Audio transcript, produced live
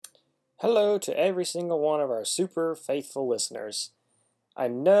Hello to every single one of our super faithful listeners. I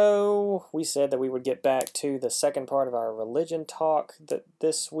know we said that we would get back to the second part of our religion talk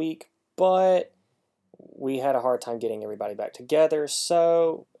this week, but we had a hard time getting everybody back together,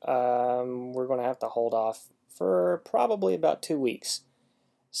 so we're going to have to hold off for probably about 2 weeks.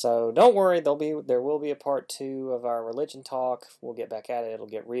 So don't worry, there will be a part 2 of our religion talk. We'll get back at it. It'll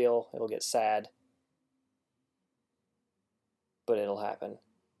get real. It'll get sad. But it'll happen.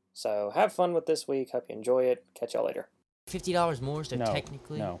 So have fun with this week. Hope you enjoy it. Catch y'all later. $50 more, so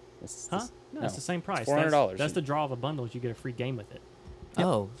technically... No. It's the same price. $400. That's the draw of a bundle. You get a free game with it.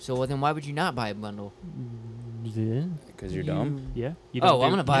 Oh, so then why would you not buy a bundle? Because you're dumb. Yeah. You I'm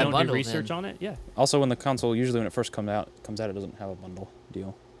going to buy a bundle do research then. on it? Yeah. Also, when the console, usually when it first comes out, it doesn't have a bundle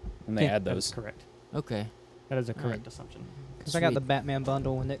deal. And they add That's those. correct. Okay. That is a correct assumption. Because I got the Batman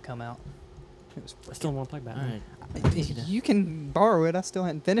bundle when it come out. It was I still want to play Batman. You can borrow it. I still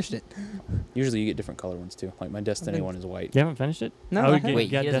hadn't finished it. Usually you get different color ones too. Like my Destiny one is white. You haven't finished it? No, Oh, I you haven't.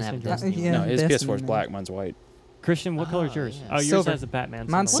 Wait, got he doesn't have Destiny. Destiny. Yeah, No, his Destiny, PS4 is man. black. Mine's white. Christian, what color is yours? yeah. Oh, yours Silver. has a Batman.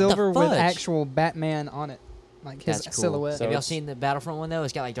 Mine's symbol. silver with fudge? actual Batman on it. Like his That's cool. silhouette. So Have y'all it's- seen the Battlefront one, though?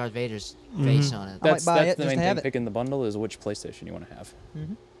 It's got, like, Darth Vader's Mhm. face on it. I might That's buy the it main just to thing. have it. Picking the bundle is which PlayStation you want to have.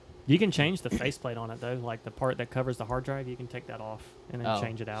 Mm-hmm. You can change the faceplate on it, though. Like the part that covers the hard drive, you can take that off and then Oh,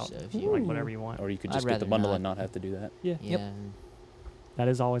 change it out. so if you- Like whatever you want. Or you could I'd just get the rather bundle not. and not have to do that. Yeah. Yeah. That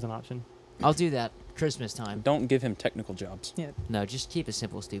is always an option. I'll do that Christmas time. Don't give him technical jobs. No, just keep it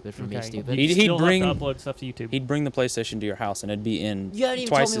simple, stupid, for me, Okay. stupid. You He'd still bring- have to upload stuff to YouTube. He'd bring the PlayStation to your house and it'd be in You haven't even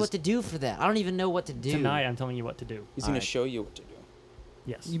twice told me what to do for that. I don't even know what to do. Tonight, I'm telling you what to do. He's going Alright. to show you what to do.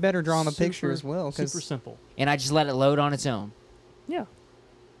 Yes. You better draw on the picture Super- as well. Super Cause simple. And I just let it load on its own. Yeah.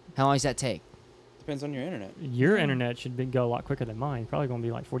 How long does that take? Depends on your internet. Your internet should go a lot quicker than mine. Probably going to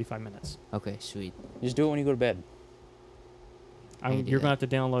be like 45 minutes. Okay, sweet. Just do it when you go to bed. can do You're that. going to have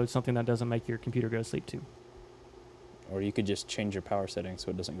to download something that doesn't make your computer go to sleep too. Or you could just change your power settings so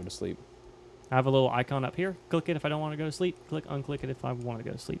it doesn't go to sleep. I have a little icon up here. Click it if I don't want to go to sleep. Unclick it if I want to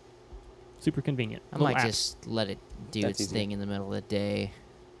go to sleep. Super convenient. I Little might app. just let it do That's its easy. thing in the middle of the day.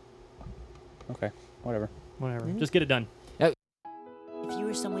 Okay, whatever. Whatever. Mhm. Just get it done. If you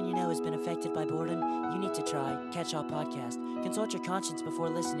or someone you know has been affected by boredom, you need to try Catch All Podcast. Consult your conscience before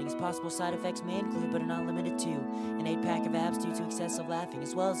listening, as possible side effects may include, but are not limited to, an 8-pack of abs due to excessive laughing,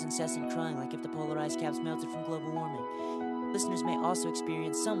 as well as incessant crying, like if the polar ice caps melted from global warming. Listeners may also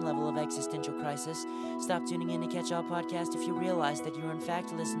experience some level of existential crisis. Stop tuning in to Catch All Podcast if you realize that you're in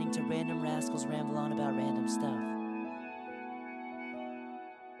fact listening to random rascals ramble on about random stuff.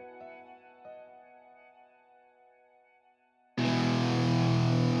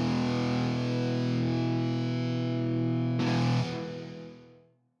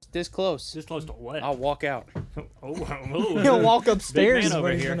 This close. Just close to what? I'll walk out. he'll walk upstairs. man Is over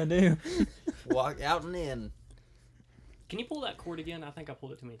what he's here. gonna do. Walk out and in. Can you pull that cord again? I think I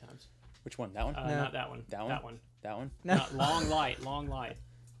pulled it too many times. Which one? That one? No. Not that one. That one? That one. That one? No. Not long light. Long light.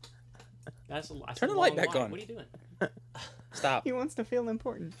 I said Turn the light long back on. What are you doing? Stop. He wants to feel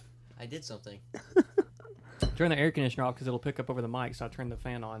important. I did something. Turn the air conditioner off because it'll pick up over the mic. So I turned the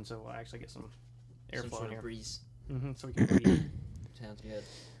fan on so we'll actually get some airflow in here. breeze. So we can breathe. Sounds good.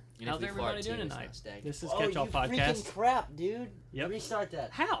 How's everybody doing tonight? This is Oh, Catch All you Podcast. freaking crap, dude. Yep. Restart that.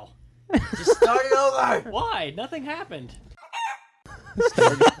 How? Just start it over. Why? Nothing happened.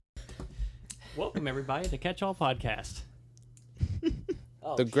 Welcome everybody to Catch All Podcast.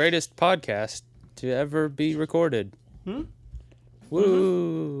 Oh, The greatest podcast to ever be recorded. Hmm?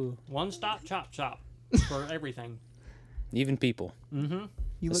 Woo! One stop chop shop for everything. Even people. Mm-hmm.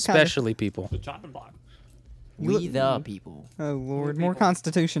 You look kind of. Especially people. The chopping block. we the people. Oh Lord, people. more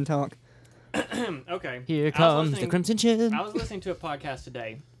Constitution talk. Okay. Here I was comes the listening- Crimson Chip. I was listening to a podcast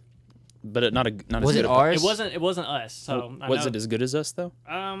today. But not as Was good it a- ours? It wasn't us. So I Was know, it as good as us though?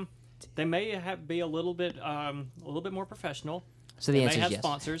 they may be a little bit more professional. So the They answer may is have yes.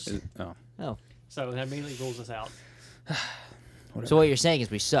 sponsors. Oh. Oh. So that immediately rules us out. So what you're saying is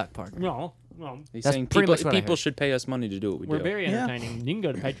we suck, partner. No. He's That's saying pretty people, much what I people heard. should pay us money to do what we We're do. very Yeah. entertaining. You can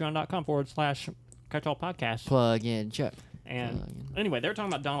go to patreon.com/Catch All Podcast. Plug in Chuck. And anyway, they were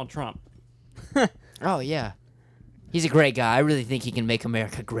talking about Donald Trump. Oh yeah, he's a great guy. I really think he can make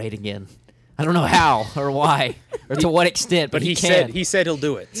America great again. I don't know how or why or to what extent, but he can. said he'll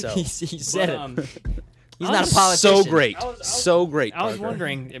do it. So he said But, it. He's I not a was politician. so great, I was- so great. I was Parker.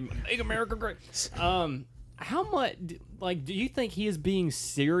 wondering, make America great. How much? Do you think he is being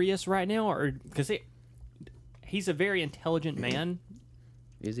serious right now, or because he's a very intelligent man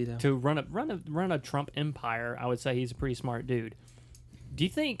Is he though? to run a Trump empire? I would say he's a pretty smart dude. Do you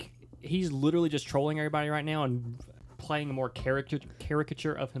think he's literally just trolling everybody right now and playing a more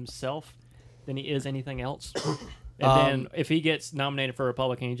caricature of himself than he is anything else. And then if he gets nominated for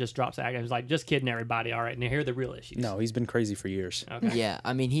Republican, he just drops out. He's like, just kidding everybody. All right, now here are the real issues. No, he's been crazy for years. Okay. Yeah,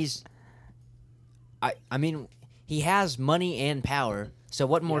 I mean I mean he has money and power. So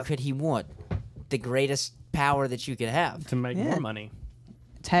what more could he want? The greatest power that you could have. To make Yeah. more money.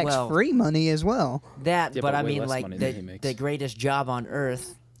 Tax-free money as well. That, Yeah, but but I way mean, less like money than he makes. the greatest job on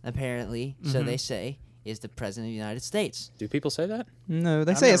earth, apparently, Mm-hmm. so they say, is the president of the United States. Do people say that? No,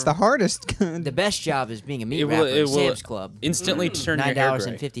 they say it's the hardest. The best job is being a meat It wrapper will- at it will- Sam's Club. Instantly turn your hair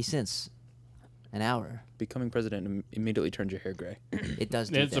gray. $9.50 an hour. Becoming president immediately turns your hair gray. It does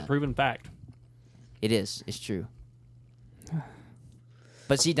do It's a that. proven fact. It is. It's true.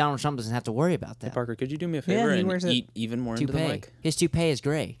 But see, Donald Trump doesn't have to worry about Hey, that. Parker, could you do me a Yeah, favor he and wears it. eat even more into the Toupee. mic? His toupee is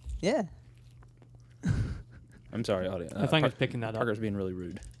gray. Yeah. I'm sorry, audience. I think it's picking that up. Parker's being really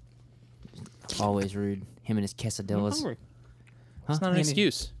rude. Always rude. Him and his I'm quesadillas. hungry. Huh? It's not an Maybe.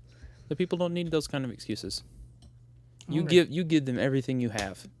 excuse. The people don't need those kind of excuses. You Hungry. give them everything you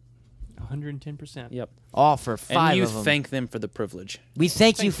have. 110%. Yep. All for five And you of them. thank them for the privilege. We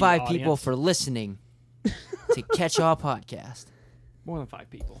thank you you, 5 people audience. for listening to Catch All Podcast. More than 5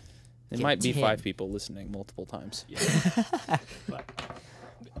 people. There Get might be 10. 5 people listening multiple times. But,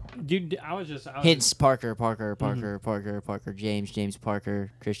 dude, I was Hence Parker, James,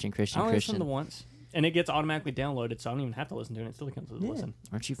 Parker, Christian. I only listened to once, and it gets automatically downloaded, so I don't even have to listen to it. It still comes to the listen.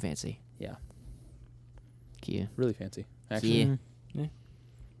 Aren't you fancy? Yeah. Kia. Really fancy. Actually. Kia. Yeah.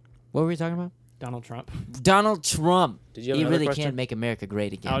 What were we talking about? Donald Trump. Donald Trump. Did you have He another really question? can make America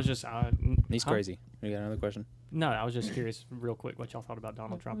great again. I was just. He's huh? crazy. You got another question? No, I was just curious, real quick, what y'all thought about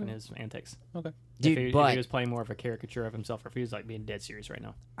Donald Trump and his antics. Okay. Dude, if he but was playing more of a caricature of himself, or if he was like being dead serious right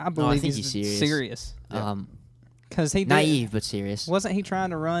now. I believe think he's he's serious. serious. Because he did, naive but serious. wasn't he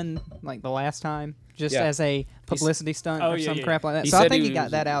trying to run like the last time just Yeah. as a publicity stunt Oh, or yeah, some yeah. crap like that? He So I said think he he got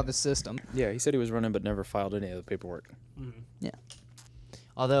was- that out of the system. Yeah, he said he was running but never filed any of the paperwork.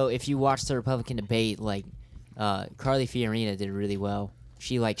 Although, if you watch the Republican debate, like Carly Fiorina did really well.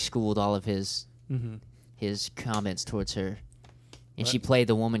 She like schooled all of his comments towards her, and she played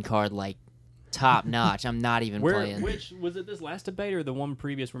the woman card like top notch. I'm not even playing. Which was it? This last debate or the one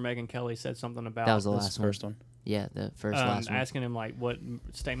previous where Megyn Kelly said something about That was the This last first one. Yeah, the last one. asking him like what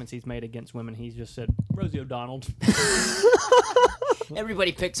statements he's made against women. He just said Rosie O'Donnell,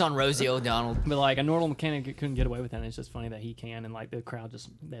 Everybody picks on Rosie O'Donnell. but like a normal mechanic couldn't get away with that. And it's just funny that he can, and like the crowd just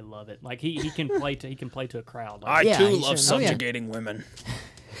they love it. Like he can play to a crowd. Like, Yeah, he sure- subjugating women.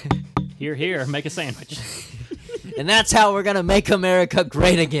 here, here, make a sandwich. And that's how we're gonna make America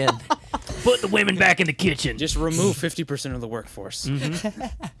great again. Put the women back in the kitchen. Just remove 50% of the workforce.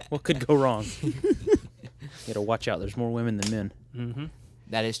 What could go wrong? You gotta watch out. There's more women than men.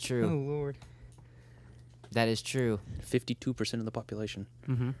 That is Oh true. Lord. That is true. 52% of the population.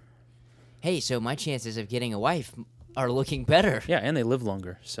 Hey, so my chances of getting a wife are looking better. Yeah, and they live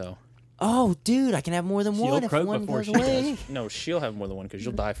longer, so. Oh, dude, I can have more than She'll one if croak one before goes she away. No, she'll have more than one because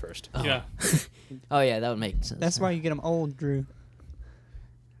you'll die first. Yeah. Oh yeah, that would make sense. That's why you get them old, Drew.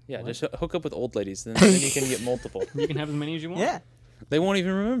 Yeah, just hook up with old ladies, then you can get multiple. You can have as many as you want. Yeah. They won't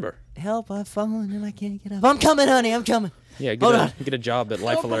even remember. Help! I've fallen and I can't get up. I'm coming, honey. I'm coming. Yeah, Hold on. get a job at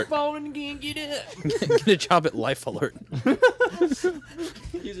Life Alert. Falling again, get it. Get a job at Life Alert. Use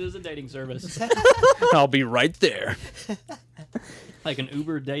it as a dating service, I'll be right there. like an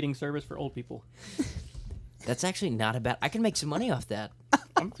Uber dating service for old people. That's actually not a bad. I can make some money off that,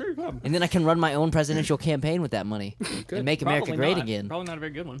 I'm sure you can. and then I can run my own presidential campaign with that money and make America Probably great not. again. Probably not a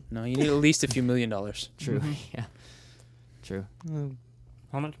very good one. No, you need at least a few $1 million. True. Yeah. True. Oh,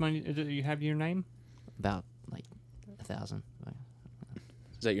 How much money do you have to your name? About like 1,000.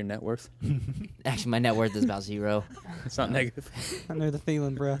 Is that your net worth? Actually, my net worth is about 0. It's not negative. I know the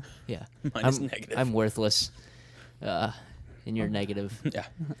feeling, bro. Yeah. Mine is negative. I'm worthless. And you're negative. Yeah.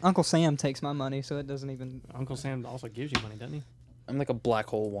 Uncle Sam takes my money, so it doesn't even. Uncle Sam also gives you money, doesn't he? I'm like a black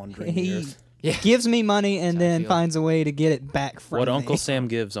hole wandering the He earth. Yeah. gives me money and That's how I then feel. finds a way to get it back from What me. Uncle Sam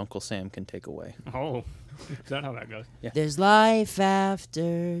gives, Uncle Sam can take away. Oh, is that how that goes? There's life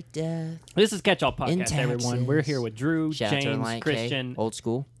after death. This is Catch All In Podcast, everyone. We're Texas. here with Drew, Shout out to James, Reliant K, Christian, old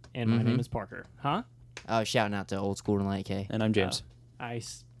school. and my name Mhm. is Parker. Huh? Oh, shouting out to old school Reliant K. And I'm James.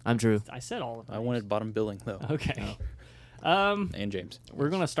 I'm Drew. I said all of them. I wanted bottom billing, though. Okay. And James. We're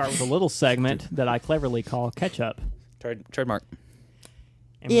going to start with a little segment that I cleverly call Catch Up. Trademark.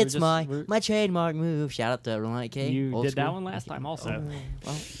 And we're It's just- we're- my trademark move. Shout out to Reliant K. You old did that school. one last time also. Oh,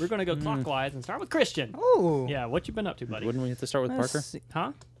 well, We're going to go clockwise and start with Christian. Oh. Yeah, what you been up to, buddy? Wouldn't we have to start with Let's Parker? see.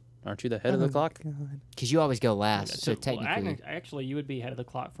 Huh? Aren't you the head of the clock? God. because you always go last, so well, technically. actually, you would be head of the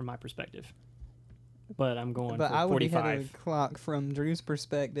clock from my perspective. but I'm going But for I would be ahead 45. of the clock from Drew's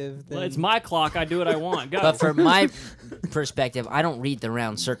perspective. Well, then- it's my clock. I do what I want. Go. But from my perspective, I don't read the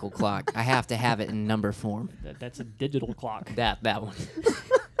round circle clock. I have to have it in number form. That's a digital clock. That one.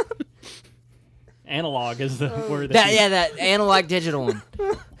 Analog is the word. That analog digital one.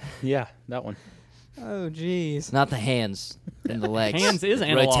 Yeah, that one. Oh, jeez. Not the hands and the legs. Hands is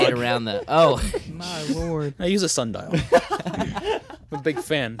analog. Rotate around the. Oh, My lord. I use a sundial. I'm a big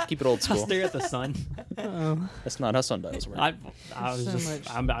fan. Keep it old I school. stare at the sun. Oh, That's not how sundials work. I was So just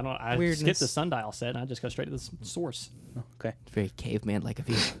much I skip weirdness. the sundial set and I just go straight to the source. Okay. very caveman like of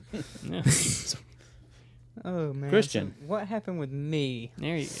you. Yeah. oh man. Christian. So what happened with me?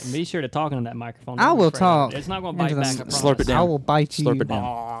 There you go. Be sure to talk into that microphone. I Don't be will afraid of talk it. It's not going to bite into the back. I m- Slurp promise. it down. I will bite you. Slurp it down.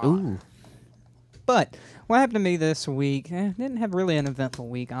 Aw. Ooh. But what happened to me this week? Didn't have really an eventful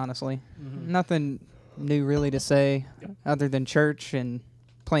week, honestly. Mm-hmm. Nothing new really to say other than church and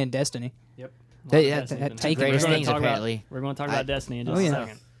playing Destiny. Yep. Hey, Well, that's Destiny's the been- greatest we're gonna things, talk apparently. We're going to talk about Destiny in just Oh, a yeah.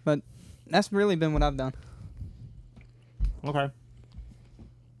 second. That's really been what I've done. Okay.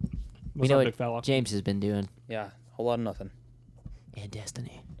 We What's know up, what big fella? James has been doing. Yeah, a whole lot of nothing. And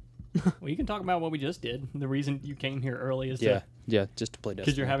Destiny. Well, you can talk about what we just did. The reason you came here early is Yeah, yeah, just to play Destiny.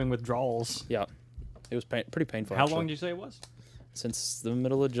 because you're having withdrawals. Yeah, it was pretty painful. How actually. long did you say it was? Since the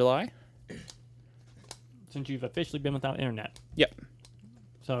middle of July. Since you've officially been without internet. Yep.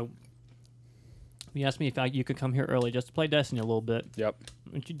 So you asked me if you could come here early just to play Destiny a little bit. Yep.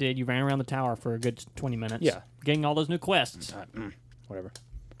 What you did, you ran around the tower for a good 20 minutes. Yeah. Getting all those new quests Whatever.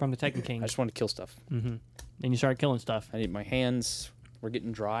 from the Taken King. I just want to kill stuff. Mm-hmm. Then you started killing stuff I need my hands were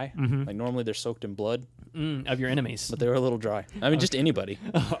getting dry. Mhm. Like normally they're soaked in blood, of your enemies. but they were a little dry. I mean, just anybody.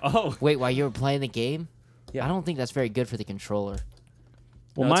 Oh. Wait, while you were playing the game? Yeah. I don't think that's very good for the controller.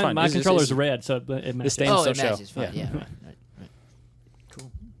 Well, No, it's fine. my It's just- controller's it's- red, so it matches. stain- Oh, still it show. matches. Fine. Yeah. Yeah. Right.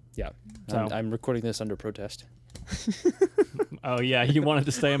 Cool. Yeah. So- I'm recording this under protest. Oh, yeah. You wanted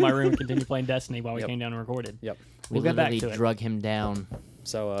to stay in my room and continue playing Destiny while we Yep. came down and recorded. Yep. We We'll get back literally to it. drug him down.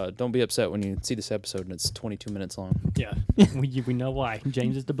 So don't be upset when you see this episode and it's 22 minutes long. Yeah. we know why.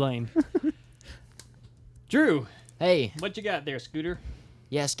 James is to blame. Drew, Hey, what you got there, Scooter?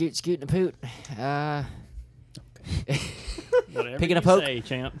 yeah, scoot and a poot. Whatever Picking a you poke? say,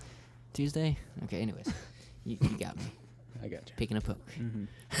 champ. Tuesday? Okay, anyways. You got me. I got you. Picking a poke. Mm-hmm.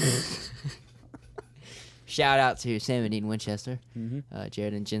 Shout out to Sam and Dean Winchester, Mm-hmm.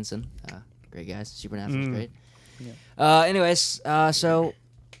 Jared and Jensen. Great guys. Supernatural's Mm. great. Yeah. Anyways, so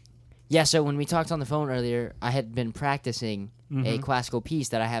when we talked on the phone earlier, I had been practicing a Mhm. classical piece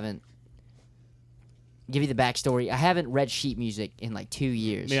that I haven't. Give you the backstory. I haven't read sheet music in like 2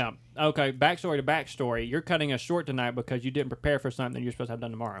 years. Yeah. Okay. Backstory to backstory. You're cutting us short tonight because you didn't prepare for something that you're supposed to have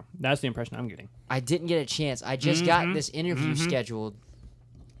done tomorrow. That's the impression I'm getting. I didn't get a chance. I just got Mhm. this interview Mhm. scheduled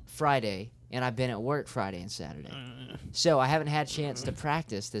Friday, and I've been at work Friday and Saturday. Uh. So I haven't had a chance to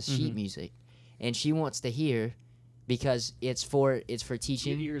practice this sheet Mhm. music. And she wants to hear because it's for Your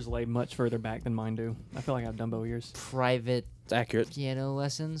teaching ears lay much further back than mine do. I feel like I have Dumbo ears. private It's accurate. piano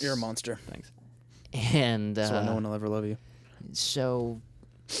lessons. You're a monster. Thanks. And That's why no one will ever love you. so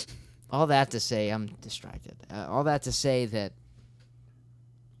all that to say, I'm distracted. All that to say that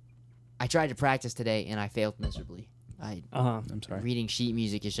I tried to practice today and I failed miserably. I'm sorry. Reading sheet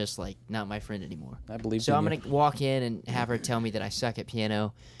music is just like not my friend anymore. I believe So in I'm you. gonna walk in and have her tell me that I suck at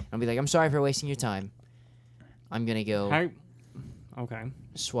piano. I'll be like, I'm sorry for wasting your time. I'm gonna go Okay.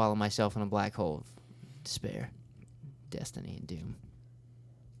 swallow myself in a black hole of despair, destiny, and doom.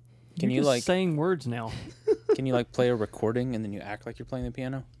 Can You're you just like saying words now? can you like play a recording and then you act like you're playing the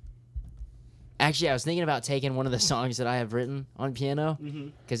piano? Actually, I was thinking about taking one of the songs that I have written on piano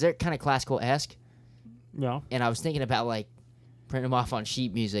because they're kind of classical-esque, Yeah. and I was thinking about like printing them off on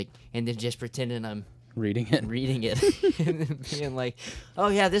sheet music and then just pretending I'm Reading it. reading it and then being like, oh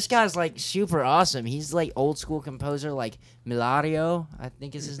yeah, this guy's like super awesome. He's like old school composer like Milario, I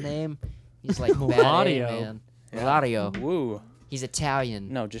think is his name. He's like bad Miladio. man. Miladio. Woo. He's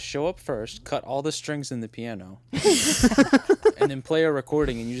Italian. No, just show up first, cut all the strings in the piano, and then play a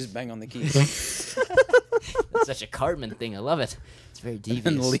recording and you just bang on the keys. That's such a Cartman thing. I love it. It's very devious.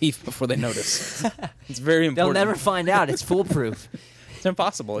 And leave before they notice. It's very They'll important. never find out. It's foolproof. It's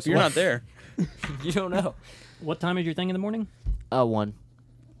impossible if you're not there. You don't know. What time is your thing in the morning? 1.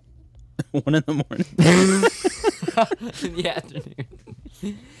 1 in the morning. In the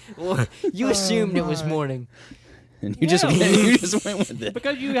afternoon. Well, you assumed it was morning. And you just went with it.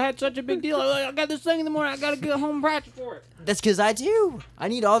 Because you had such a big deal. I got this thing in the morning. I got to get home and practice for it. That's because I do. I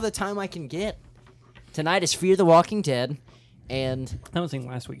need all the time I can get. Tonight is Fear the Walking Dead, and I haven't seen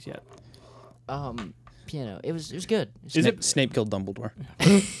last week's yet. piano. It was good. Is it? Snape killed Dumbledore.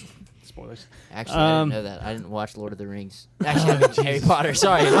 Spoilers. Actually, I didn't know that. I didn't watch Lord of the Rings. Actually, I mean Harry Potter.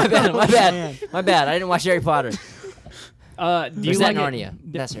 Sorry, my bad. My bad. I didn't watch Harry Potter. Do you Is like that it? Narnia?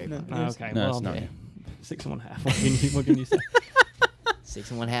 That's Harry Potter. Oh, okay. No, well, it's Narnia. 6 1/2. What can you say?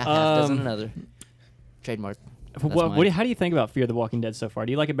 6 1/2, half dozen Um, another. Trademark. How do you think about Fear the Walking Dead so far?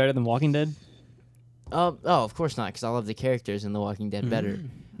 Do you like it better than Walking Dead? Oh, of course not, because I love the characters in The Walking Dead better.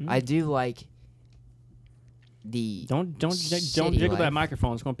 I do like the. Don't city jiggle that life.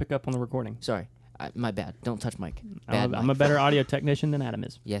 microphone. It's going to pick up on the recording. Sorry, my bad. Don't touch Mike. Bad I'm a Mike. better audio technician than Adam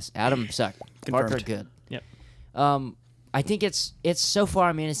is. Yes, Adam sucked. Parker Confirmed. good. Yep. I think it's so far.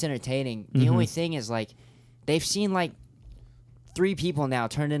 I mean, it's entertaining. The only thing is like, they've seen like 3 people now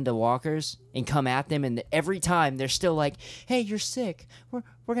turned into walkers and come at them, and every time they're still like, "Hey, you're sick.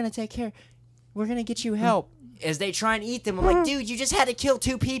 We're gonna take care. We're gonna get you help." As they try and eat them, I'm like, dude, you just had to kill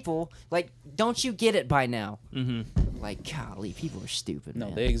 2 people. Like, don't you get it by now? Mm-hmm. Like, golly, people are stupid. No,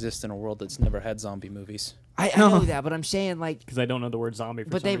 man. they exist in a world that's never had zombie movies. I know that, but I'm saying like, Because I don't know the word zombie.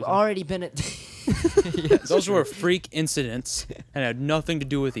 but some they've reason. already been at. Those were freak incidents and had nothing to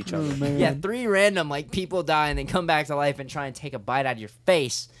do with each other. Yeah, 3 random like people die and then come back to life and try and take a bite out of your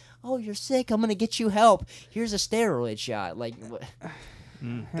face. Oh, you're sick. I'm gonna get you help. Here's a steroid shot. Like, what?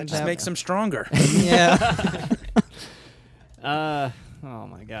 That just makes them stronger. Yeah. Oh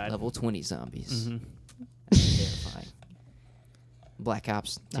my God. Level 20 zombies. Mhm. That's terrifying. Black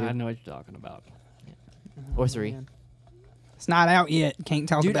Ops 2 I know what you're talking about. or 3. It's not out yet. Can't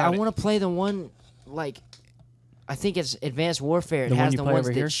talk Dude, I about it. want to play the one like, I think it's Advanced Warfare. It The one has you the play ones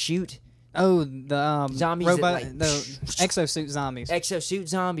over that here? shoot Oh, the Zombies that, robot, like, the exosuit zombies. exosuit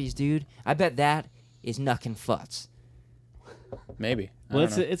zombies, dude. I bet that is knucking futz. Maybe. I Well,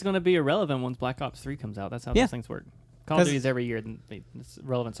 don't know. it's going to be irrelevant once Black Ops 3 comes out. That's how Yeah. those things work. Call of 'Cause- Duty is every year. And it's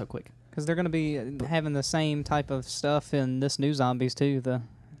relevant so quick. Because they're going to be having the same type of stuff in this new zombies too, the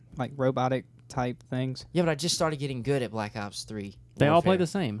like robotic type things. Yeah, but I just started getting good at Black Ops 3. They all play Warfare. the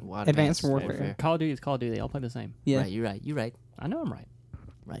same. Well, Advanced Warfare. Call of Duty is Call of Duty. They all play the same. Yeah. Right, you're right. You're right. I know I'm right.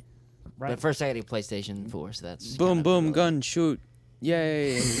 Right. Right. But first, I got a PlayStation 4, so that's Boom, kind of boom, irrelevant. gun, shoot.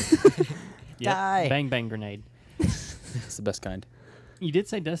 Yay. Yep. Die. Bang bang grenade. It's the best kind. You did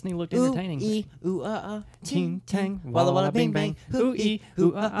say Destiny looked Ooh, entertaining. ee, ooh, Ting tang, walla walla bing bang, Ooh ee,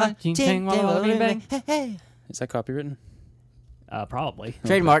 ooh ting tang, walla walla bing bang. Hey, hey. Is that copywritten? Probably.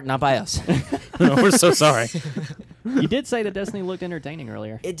 Trademark, not by us. No, we're so sorry. You did say that Destiny looked entertaining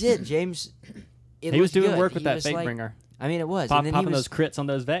earlier. It did, James. It He was looked doing good. work with He that was fate like, bringer. I mean, it was. Pop, and then popping he was, those crits on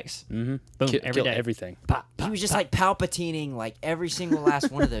those Vex. Mm-hmm. Boom, Kill every day. everything. Pop, he pop, was just pop. like Palpatining like every single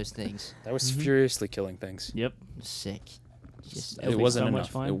last one of those things. That was furiously killing things. Yep. Sick. Just It'll It be wasn't so much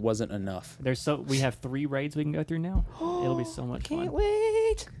enough. fun. It wasn't enough. We have 3 raids we can go through now. It'll be so much Can't fun.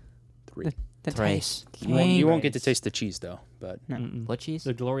 wait. 3. The Thrice. taste. You won't get to Race. taste the cheese though, but Mm-mm. What cheese?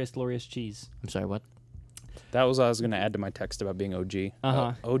 The glorious cheese. I'm sorry, what? that was what I was going to add to my text about being OG.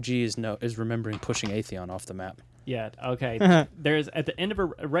 Uh-huh. OG is remembering pushing Atheon off the map. Yeah. Okay. There's at the end of a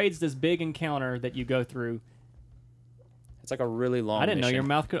raid's this big encounter that you go through. It's like a really long I didn't know mission. your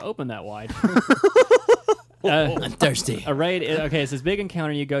mouth could open that wide. I'm thirsty. A raid. Okay, it's this big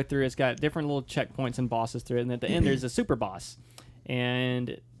encounter you go through. It's got different little checkpoints and bosses through it, and at the end there's a super boss.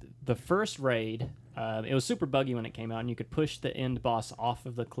 And the first raid, it was super buggy when it came out, and you could push the end boss off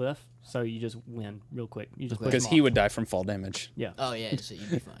of the cliff, so you just win real quick. You just push Because him he off. would die from fall damage. Yeah. Oh yeah, so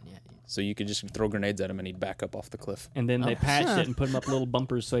you'd be fine. Yeah. So you could just throw grenades at him and he'd back up off the cliff. And then they Oh. patched it and put him up little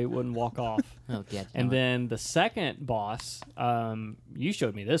bumpers so he wouldn't walk off. Oh yeah. And then the second boss, you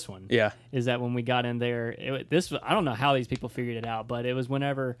showed me this one. Yeah. Is that when we got in there? I don't know how these people figured it out, but it was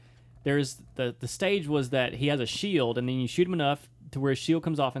whenever there's the stage was that he has a shield, and then you shoot him enough to where his shield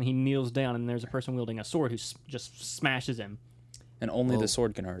comes off, and he kneels down, and there's a person wielding a sword who just smashes him. And only Whoa. the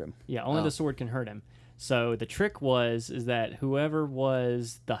sword can hurt him. Yeah, only Oh. the sword can hurt him. So the trick is that whoever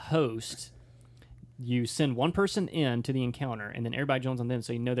was the host, you send one person in to the encounter, and then everybody joins on them,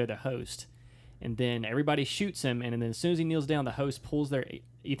 so you know they're the host. And then everybody shoots him, and then as soon as he kneels down, the host pulls their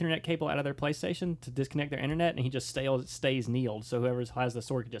Ethernet cable out of their PlayStation to disconnect their internet, and he just stays kneeled. So whoever has the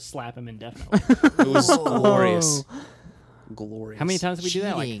sword can just slap him indefinitely. It was glorious. Glorious. How many times did we do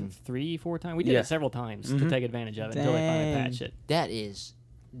that? Cheating. Like 3, 4 times? We did Yeah. it several times to take advantage of it until they finally Dang. patched it.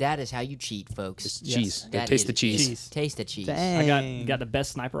 That is how you cheat, folks. It's Yes. cheese. That Taste is the cheese. cheese. Taste the cheese. Dang. I got the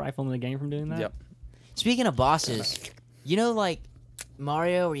best sniper rifle in the game from doing that. Yep. Speaking of bosses, you know, like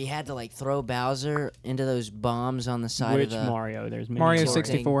Mario, where you had to like throw Bowser into those bombs on the side Which of the Mario? There's many. Mario Sword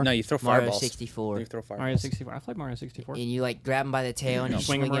 64. No, you throw Mario fireballs. 64, You throw fireballs. Mario 64. I played Mario 64. and you like grab him by the tail and No. you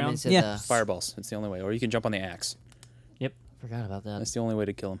Swing swing him him around? into Yeah. the. Fireballs. It's the only way. Or you can jump on the axe. Forgot about that. That's the only way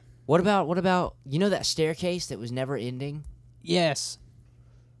to kill him. What about you know that staircase that was never ending? Yes.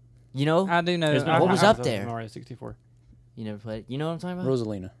 You know? I do know. It's been a What long was time up since I played there? Mario 64. You never played. You know what I'm talking about?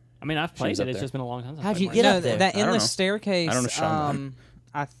 Rosalina. I mean, I've She played was it. up It's there. just been a long time since How'd I you played get Mario. up there? That I don't know. endless staircase. I don't know Sean.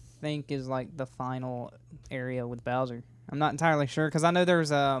 I think is like the final area with Bowser. I'm not entirely sure because I know there's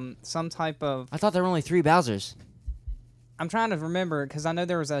some type of. I thought there were only 3 Bowsers. I'm trying to remember because I know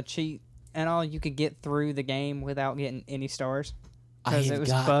there was a cheat and all you could get through the game without getting any stars. I 'Cause have it was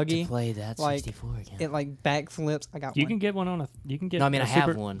got buggy, to play that like, 64 again. It like backflips. I got You one. can get one on a. You can get. No, I mean a I have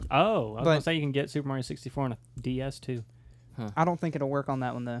Super- one. Oh, I was But- gonna say you can get Super Mario 64 on a DS too. I don't think it'll work on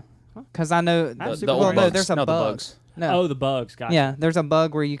that one though, Huh? because I know. I have The Super old well, Mario. no, bugs. there's a no, bug. the bugs. No. Oh, the bugs. Gotcha. Yeah, there's a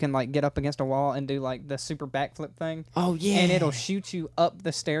bug where you can like get up against a wall and do like the super backflip thing, Oh yeah. and it'll shoot you up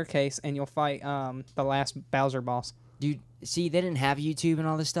the staircase, and you'll fight the last Bowser boss. Dude, see, they didn't have YouTube and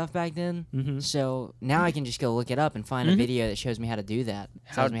all this stuff back then. Mm-hmm. So now I can just go look it up and find a video that shows me how to do that.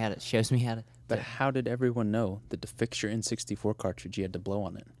 Shows me how to. But how did everyone know that to fix your N64 cartridge, you had to blow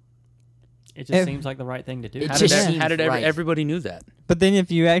on it? It just If- seems like the right thing to do. It How just did, seems how did right. everybody knew that? But then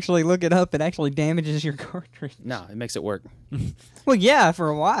if you actually look it up, it actually damages your cartridge. No, it makes it work. Well, yeah, for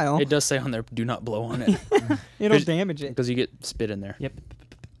a while It does say on there, do not blow on it. it'll 'cause- damage it. Because you get spit in there. Yep.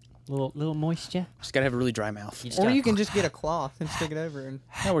 Little moisture. Just gotta have a really dry mouth. You just Or gotta- you can just get a cloth and stick it over, and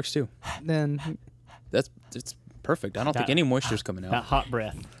That works too. then It's perfect. I don't think That- any moisture's coming That out. hot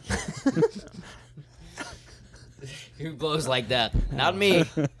breath. Who blows like that? Not me.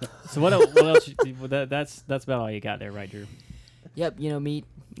 So what else? That's about all you got there, right, Drew? Yep, you know, meat.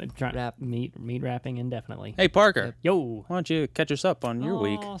 Wrap. meat wrapping indefinitely. Hey, Parker, Yo. why don't you catch us up on your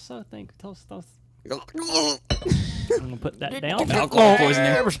week? Oh, so toast. I'm gonna put that down. Alcohol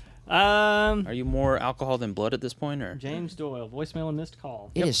poisoning. Um, Are you more alcohol than blood at this point, or James Doyle, voicemail and missed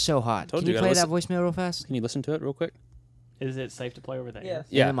call. It is so hot. Told Can you, you gotta play that voicemail real fast? can you listen to it real quick? Is it safe to play over there? Yes.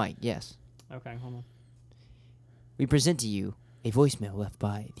 Yeah. The mic, yes. Okay, hold on. We present to you a voicemail left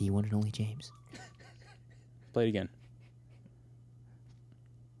by the one and only James. Play it again.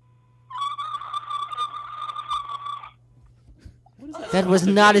 That was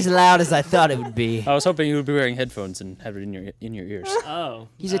not as loud as I thought it would be. I was hoping you would be wearing headphones and have it in your ears. Oh,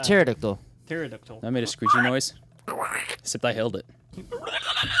 He's a pterodactyl. pterodactyl. That made a screechy noise. Except I held it.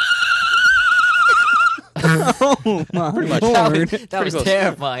 oh my Pretty much. lord. That was close.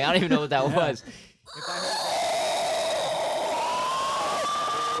 terrifying. I don't even know what that was.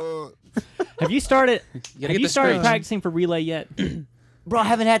 Have you started? You gotta Have get you the started screech. practicing for relay yet? Bro, I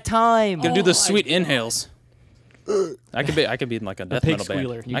haven't had time. Gotta do Oh the my sweet God. inhales. I could be in like a death pig metal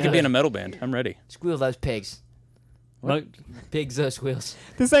squealer. band. You I could be gotta- in a metal band. I'm ready. Squeal those pigs. Look, Pigs, those squeals.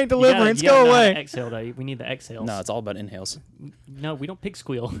 This ain't you gotta- deliverance. you gotta Go know how to away. Exhale though. We need the exhales. No, it's all about inhales. No, we don't pig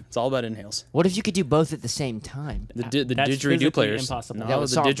squeal. It's all about inhales. What if you could do both at the same time? The That's didgeridoo physically players. impossible. No, That would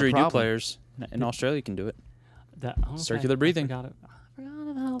the solve the didgeridoo problem. players in Australia can do it. Okay, Circular I breathing. forgot it. I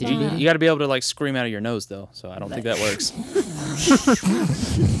forgot about Did you? that. You got to be able to like scream out of your nose though. So I don't think that works.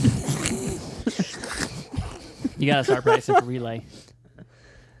 You gotta start practicing for relay.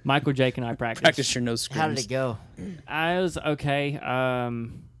 Michael, Jake, and I practiced. Practice your nose screams. How did it go? I was okay.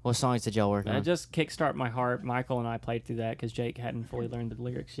 What songs did y'all work I on? just kickstart my heart. Michael and I played through that because Jake hadn't fully learned the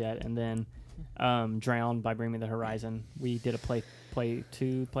lyrics yet, and then "Drowned" by Bring Me the Horizon. We did a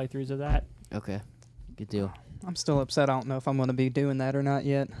two playthroughs of that. Okay, good deal. I'm still upset. I don't know if I'm going to be doing that or not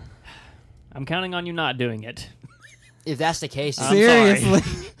yet. I'm counting on you not doing it. If that's the case, I'm Seriously.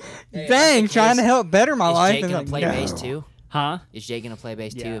 Hey, Dang, that's the trying to case. help better my is life. Jake and gonna like, play no. bass too? Huh? Is Jake gonna play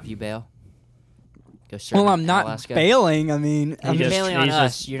bass too Yeah. if you bail? Go surfing Well, I'm in not Alaska? bailing. I mean, He I'm You're just- bailing on he's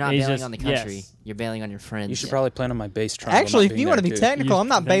us. just- You're not he's bailing just- on the country. yes. You're bailing on your friends. You should probably plan on my bass triangle. actually, not if being you want to there, be too. technical, I'm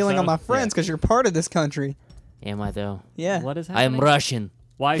not think bailing so? on my friends because you're part of this country. Am I though? Yeah. What is I am happening? Russian.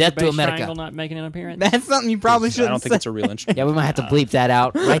 Why is Death your to bass America. triangle not making an appearance? That's something you probably I shouldn't don't think say. it's a real instrument. Yeah, we might have to bleep that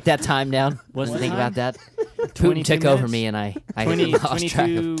out. Write that time down. What's the Think time? about that. 22 Putin took over minutes? me, and I 20, lost track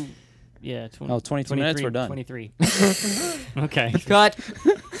of. 22. Yeah, 20, Oh, 22 minutes, we're done. 23. Okay. Cut.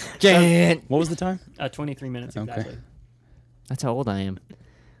 Jan. What was the time? 23 minutes Okay. exactly. That's how old I am.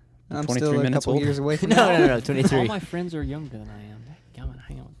 I'm 23 still a minutes couple old? years away from No, that. no, All 23. my friends are younger than I am.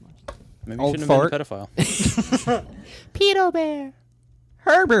 Hang on. Maybe you Old shouldn't have fart. been a pedophile. Pedo Bear.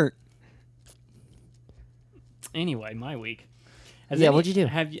 Herbert. Anyway, my week. Yeah, what'd you do?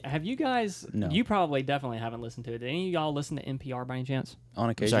 Have you guys? No. You probably definitely haven't listened to it. Did any of y'all listen to NPR by any chance? On I'm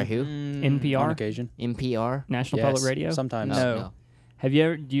occasion. sorry, who? NPR, On occasion. NPR. National Yes, Public Radio. Sometimes. No. Have you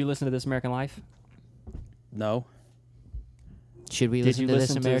ever? Do you listen to This American Life? No. Should we Did listen you to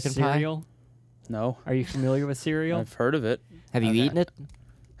listen this American to Pie? Serial? No. Are you familiar with Serial? I've heard of it. Have you Okay. eaten it?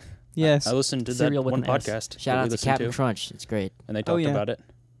 Yes. I listened to that Cereal with one an S. podcast Shout that out we to listened Captain to, Crunch. It's great. and they talked yeah. about it.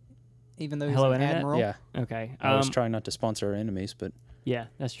 Even though he's Hello, an Internet? admiral. Yeah. Okay. I was trying not to sponsor our enemies, but Yeah,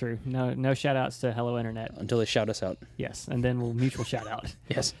 that's true. No shout outs to Hello Internet. Until they shout us out. Yes, and then we'll mutual shout out.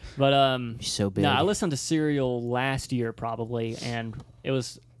 Yes. But So big. no, I listened to Serial last year probably, and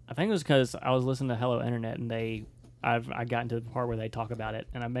I think it was because I was listening to Hello Internet, and I got into the part where they talk about it,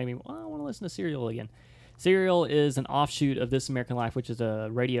 and I want to listen to Serial again. Serial is an offshoot of This American Life, which is a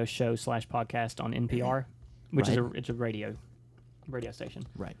radio show / podcast on NPR, which is Right. it's a radio station.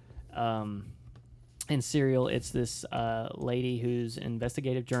 Right. In Serial, it's this lady who's an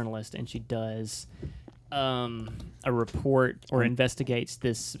investigative journalist, and she does a report or investigates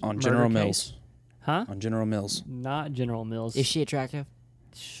this On murder General case. Mills. Huh? On General Mills. Not General Mills. Is she attractive?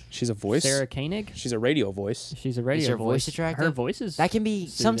 She's a voice. Sarah Koenig? She's a radio voice. She's a radio her voice voice. attractive? Her voice is That can be.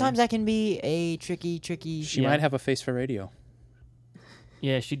 soothing. Sometimes that can be a tricky. She Yeah. might have a face for radio.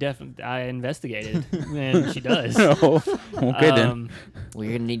 Yeah, she definitely. I investigated, and she does. Oh, okay then. Well,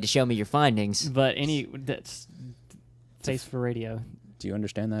 you're gonna need to show me your findings. But that's face for radio. Do you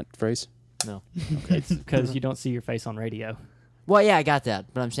understand that phrase? No. It's because you don't see your face on radio. Well, yeah, I got that,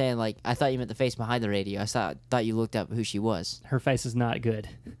 but I'm saying like I thought you meant the face behind the radio. I thought you looked up who she was. Her face is not good.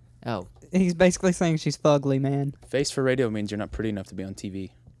 Oh, He's basically saying she's fugly, man. Face for radio means you're not pretty enough to be on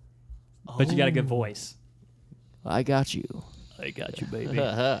TV. But you got a good voice. I got you. I got you, baby.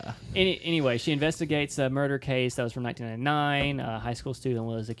 Anyway, she investigates a murder case that was from 1999. A high school student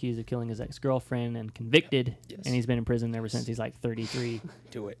was accused of killing his ex-girlfriend and convicted, Yes. and he's been in prison ever since he's like 33.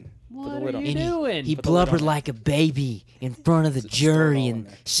 Do it. What lid are on you it. doing? He Put the lid blubbered on it. like a baby in front of the Just jury throw it all in and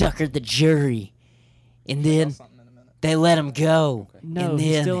there. suckered the jury, and then they let him go. No, and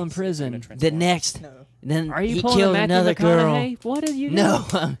he's then still in prison. the next, then Are you he pulling killed a Matthew another girl. McConaughey? What are you doing?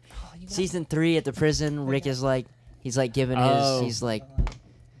 No, season 3 at the prison. Rick is like, he's like giving Oh. he's like,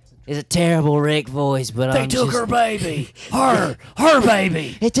 it's a terrible Rick voice, but They I'm took just, her baby. Her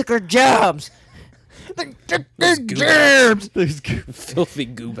baby. They took her jobs. Those goobacks. Filthy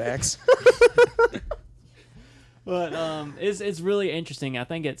goobacks. But it's really interesting. I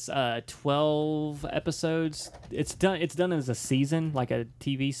think it's 12 episodes. It's done as a season, like a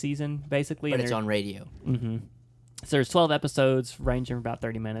TV season, basically. But and it's they're- on radio. Mm-hmm. So there's 12 episodes ranging from about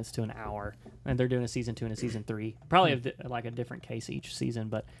 30 minutes to an hour, and they're doing a season 2 and a season 3. Probably like a different case each season,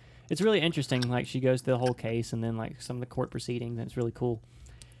 but it's really interesting. Like she goes through the whole case and then like some of the court proceedings, and it's really cool.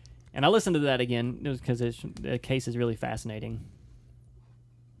 And I listened to that again because the case is really fascinating.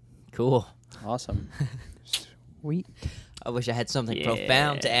 Cool. Awesome. Sweet. I wish I had something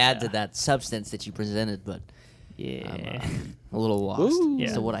profound to add to Yeah. that substance that you presented, but Yeah. I'm a little lost Ooh. as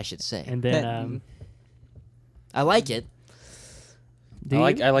Yeah. to what I should say. And then I like it. do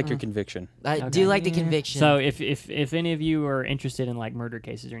I you? like your conviction. I Okay. do like the conviction. So if any of you are interested in like murder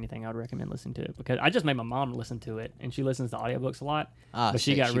cases or anything, I would recommend listening to it because I just made my mom listen to it, and she listens to audiobooks a lot, Ah, but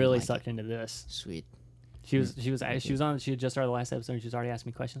she sick. got She would really like sucked into this. Sweet. She was on. She had just started the last episode. And she was already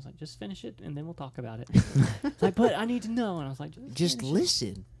asking me questions. Like, just finish it, and then we'll talk about it. It's like, but I need to know. And I was like, Just finish it.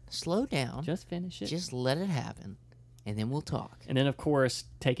 listen. Slow down. Just finish it. Just let it happen, and then we'll talk. And then, of course,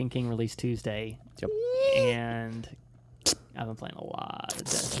 Taken King released Tuesday, Yep. and I've been playing a lot of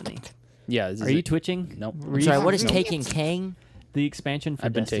Destiny. Yeah. This is Are you it. twitching? Nope. Were I'm you- sorry, what is Nope. Taking Kang? The expansion for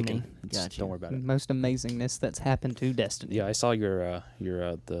I've been Destiny. taken. Gotcha. Don't worry about it. Most amazingness that's happened to Destiny. Yeah, I saw your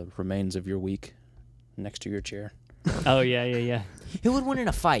the remains of your week next to your chair. Oh yeah. Who would win in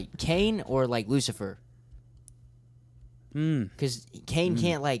a fight, Cain or like Lucifer? Hmm. Because Cain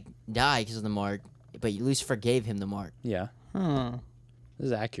can't like die because of the mark, but Lucifer gave him the mark. Yeah. Huh. This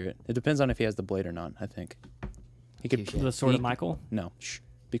is accurate. It depends on if he has the blade or not, I think. He could. Touche. The Sword of he- Michael. No. Shh.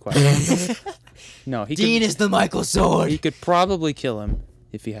 Be quiet. No, he Dean could. is the Michael sword. He could probably kill him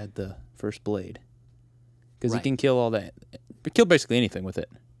if he had the first blade, because Right. he can kill all that. Kill basically anything with it.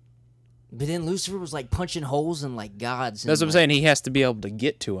 But then Lucifer was like punching holes in like gods. That's what I'm and, saying. He has to be able to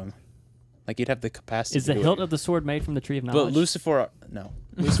get to him. Like he'd have the capacity. Is to the do hilt it. of the sword made from the Tree of But Knowledge? Lucifer, no.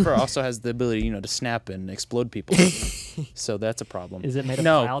 Lucifer also has the ability, to snap and explode people. So that's a problem. Is it made of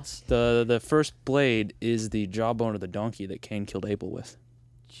no, clouds? the first blade is the jawbone of the donkey that Cain killed Abel with.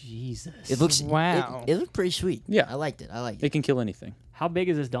 Jesus. It looks Wow. It looked pretty sweet. Yeah. I liked it. I liked It it. can kill anything. How big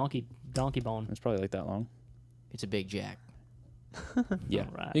is this donkey bone? It's probably like that long. It's a big jack. Yeah,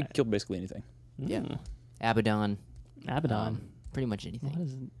 Alright. it can kill basically anything. Yeah. Mm. Abaddon. Abaddon. Pretty much anything. What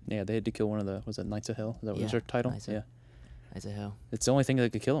is Yeah, they had to kill one of the was it Knights of Hell? Is that what was Yeah, her title? Knights of- Yeah, As a hell. it's the only thing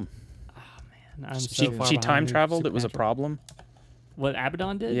that could kill him. I'm She so far she behind time you, traveled. It was a Supernatural. problem. What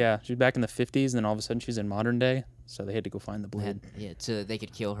Abaddon did? Yeah, she's back in the 50s, and then all of a sudden she's in modern day. So they had to go find the They blade had- yeah, so they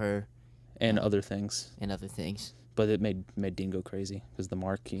could kill her and other things. and other things. But it made Dean go crazy because the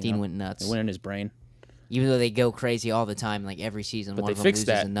mark. Dean went nuts. It went in his brain. Even though they go crazy all the time, like every season, But one they of them fixed loses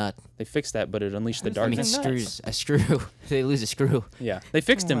that. a nut. They fixed that, but it unleashed the Who's I mean, darkness. nuts? a screw. They lose a screw. Yeah, they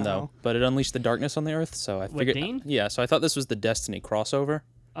fixed him though, Wow. but it unleashed the darkness on the earth. So I figured, Dean? yeah. So I thought this was the Destiny crossover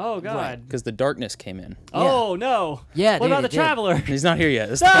Oh God. because the darkness came in. Oh no. Yeah, What dude, about the it did. Traveler? He's not here yet.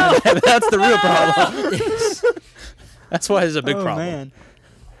 That's the real problem. That's why it's a big oh, problem. man.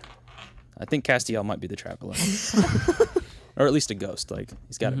 I think Castiel might be the Traveler, or at least a ghost. Like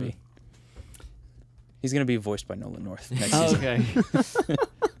he's got to be. He's gonna be voiced by Nolan North next Oh, season. okay.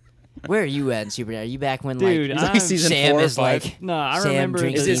 Where are you at in Super Dad? Are you back when Dude, like He's like I'm- season Sam 4 or is 5. like No, I Sam remember.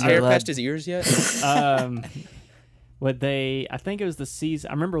 drinks Is his Eating hair blood. past his ears yet? I think it was the season.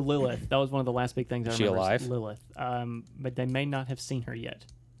 I remember Lilith. That was one of the last big things I Is she remember. alive? Lilith. But they may not have seen her yet.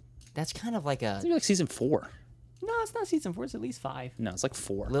 that's kind of like a It's like season 4. No, it's not season 4. It's at least 5. No, it's like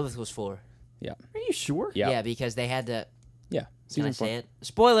 4. Lilith was 4. Yeah, Are you sure? yeah, Yeah, because they had to. yeah. Can Season I 4. say it?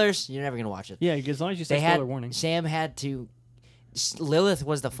 Spoilers. You're never gonna watch it. Yeah, as long as you say They spoiler had warning. Sam had to. Lilith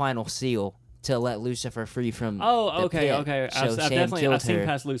was the final seal to let Lucifer free from. Oh, the okay, pit. okay. So I've Sam definitely killed I've seen her.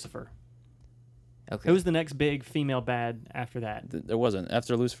 past Lucifer. Okay. Who was the next big female bad after that? There wasn't.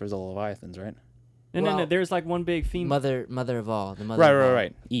 After Lucifer's the Leviathans, right? No, Well, there's like one big female. mother of all. The mother. of all.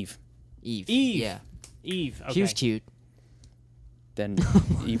 Right. Eve. Eve. Eve. Yeah. Eve. Okay. She was cute Then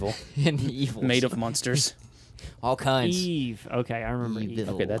evil. and evil. Made of monsters. all kinds. Eve. Okay, I remember Eve.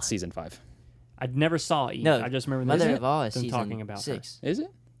 Evil. Okay, that's season 5. I never saw Eve. No, I just remember Mother them of all is them season talking about her. 6. Is it?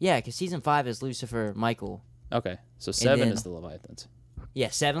 Yeah, because season 5 is Lucifer, Michael. Okay, so 7 then- is the Leviathans. Yeah,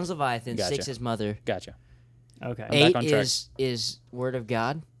 7's Leviathan, Gotcha. 6 is Mother, Gotcha. Okay. back 8 on track. is Word of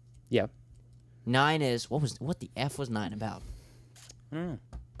God. Yeah. 9 is what the F was 9 about? I don't know.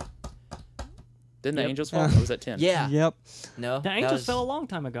 Didn't the Yep. angels fall? Or was that 10? Yeah. Yep. No. The that angels was- fell a long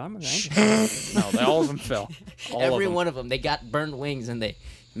time ago. I remember the angels. No, all of them fell. All Every of them. one of them. They got burned wings and they.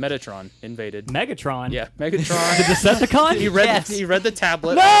 Metatron invaded. Megatron. Yeah, Megatron. Decepticon. he read. Yes. He read the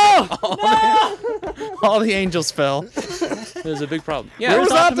tablet. No! All the angels fell. There's a big problem. Yeah, Where's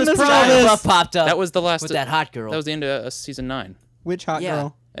Optimus Shia Prime? LaBeouf popped up. that was the last. with that hot girl. That was the end of season 9. Which hot Yeah.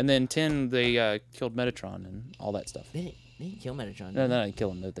 girl? And then 10, they killed Metatron and all that stuff. They didn't kill Metatron. No, they didn't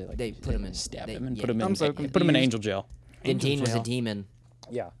kill him. They put him in- stabbed they- him and yeah. put him in. I'm so put him in confused. angel jail. Then Angel Dean was a jail. demon.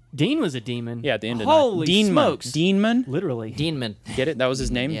 Yeah. Dean was a demon. Yeah, at the end of Holy 9. smokes. Deanman. Literally. Deanman. Get it? That was his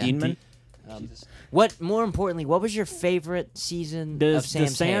name. Yeah. Deanman. What? More importantly, what was your favorite season of Does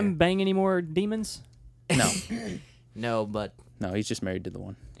Sam's Sam hair? bang any more demons? No, No, but no, he's just married to the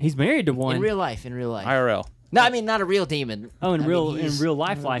one. He's married to one. in real life. IRL. No, I mean not a real demon. Oh, in I mean, real in he's- real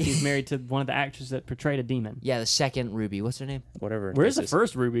life, he's married to one of the actresses that portrayed a demon. Yeah, the second Ruby. What's her name? Whatever. her Where's face the is.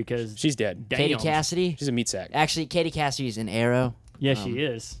 first Ruby? Because She's dead. Katie Cassidy. She's a meat sack. Actually, Katie Cassidy's in Arrow. Yeah, she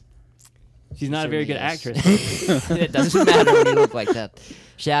is. She's not a very good certainly actress. It doesn't matter when you look like that.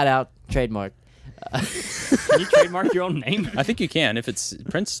 Shout out, trademark. Can you trademark your own name? I think you can if it's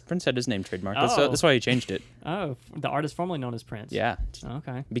Prince. Prince had his name trademarked. Oh. That's why he changed it. Oh, the artist formerly known as Prince. Yeah,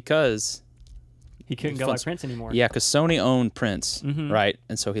 Okay. because He couldn't go Fun by sp- Prince anymore. yeah, because Sony owned Prince, Mhm. right?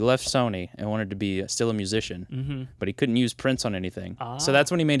 And so he left Sony and wanted to be still a musician, Mm-hmm. but he couldn't use Prince on anything. Ah. So that's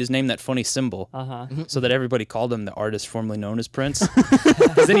when he made his name that funny symbol, Uh huh. so that everybody called him the artist formerly known as Prince.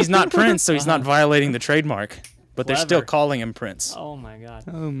 Because then he's not Prince, so he's not violating the trademark, but they're still Clever. calling him Prince. Oh my God.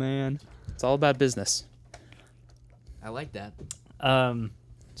 Oh man. It's all about business. I like that.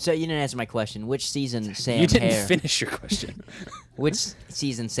 So you didn't answer my question. Which season Sam's you didn't hair? finish your question. Which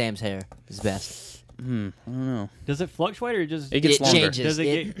season Sam's hair is best? I don't know. Does it fluctuate or just It gets It longer. changes. does it,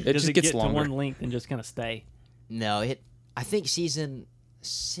 It- get it does just it gets get longer. to one length and just kind of stay? No, I think season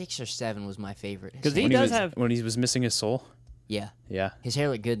 6 or 7 was my favorite. 'Cause he When does was, have- when he was missing his soul. Yeah, Yeah. his hair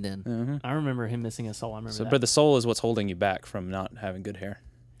looked good then. I remember him missing a soul. I remember So, that. but the soul is what's holding you back from not having good hair.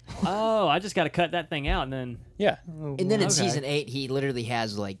 Oh, I just got to cut that thing out and then. Yeah. Oh, And then in Okay. season 8, he literally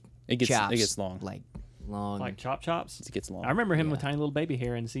has like It gets chops, it gets long. like long. Like chop chops. It gets long. I remember him with Yeah. tiny little baby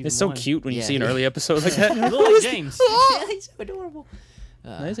hair in season It's so 1. cute when you Yeah, see an he- early episode like that. He looked like James. He's so adorable.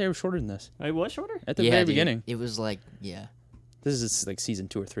 His hair was shorter than this. It was shorter. At the Yeah, very dude, beginning. it was like This is like season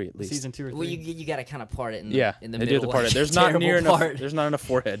 2 or 3 at least. Season 2 or 3. Well, you got to kind of part it in the, Yeah. in the they middle. do the part. like, There's not terrible near enough. part. There's not enough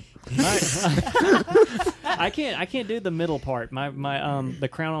forehead. I can't do the middle part. My the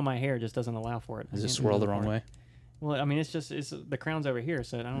crown on my hair just doesn't allow for it. I Does it can't do swirl the middle wrong part. way? Well, I mean, it's the crown's over here,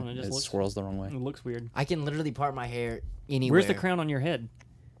 so I don't know. It just It looks swirls the wrong way. It looks weird. I can literally part my hair anywhere. Where's the crown on your head?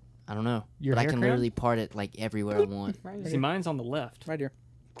 I don't know. Your but I hair can crown? literally part it like everywhere I want. Right See, here. mine's on the left. Right here.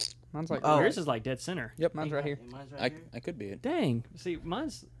 Mine's like Oh. Yours is like dead center. Yep. mine's right here. I could be it. Dang. See,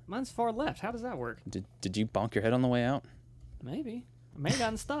 mine's far left. How does that work? Did you bonk your head on the way out? Maybe. I may have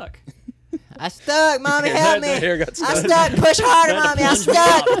gotten stuck. I stuck, mommy, help The me! hair got I stuck. stuck. Push harder, Had to mommy. I plunge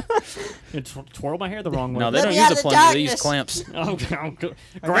me stuck. Twirl my hair the wrong way. No, they Let don't me out use of a the plunger. They use darkness. clamps. Oh, I guess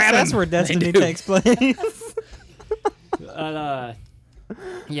grab that's him. where Destiny do. takes place.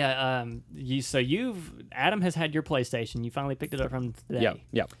 Adam has had your PlayStation. You finally picked it up from today.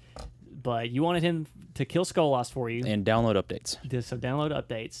 Yeah. But you wanted him to kill Skolas for you. And download updates. So download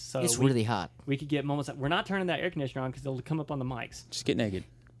updates. So It's really hot. we could get moments. We're not turning that air conditioner on because it'll come up on the mics. Just get naked.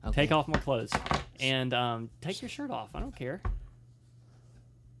 Okay. Take off more clothes and take your shirt off. I don't care.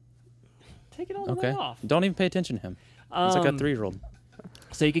 Take it all the Okay. way off. Don't even pay attention to him. He's like a 3-year-old.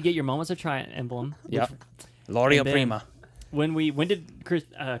 So you could get your Moments of Triumph emblem. Yeah. Gloria and then- Prima. When did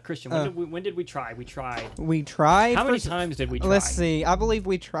Christian? When did we try? We tried. We tried. How many for- times did we try? Let's see. I believe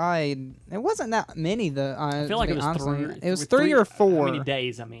we tried. It wasn't that many. I feel like it was three. It was 3 or 4. How many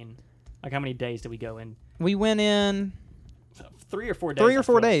days? I mean, like how many days did we go in? We went in 3 or 4 days. 3 or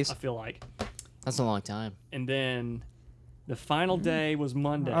 4 days. I feel like. That's a long time. And then the final day was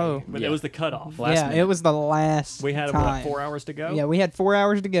Monday. Oh. But Yeah. it was the cutoff. Last yeah, minute. it was the last. We had time. 4 hours to go. Yeah, we had 4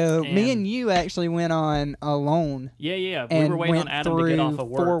 hours to go. Me And- and you actually went on alone. Yeah. We And were waiting went on Adam through to get off of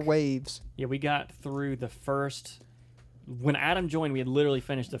work. 4 waves. Yeah, we got through the first. When Adam joined, we had literally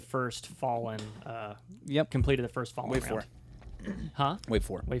finished the first Fallen. Yep. Completed the first Fallen Wave round. 4. Huh? Wave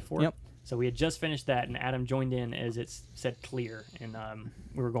 4. Wave 4? Yep. So we had just finished that, and Adam joined in as it said clear, and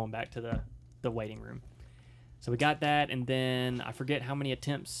we were going back to the waiting room. So we got that, and then I forget how many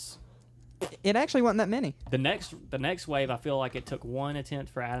attempts. It actually wasn't that many. The next wave, I feel like it took one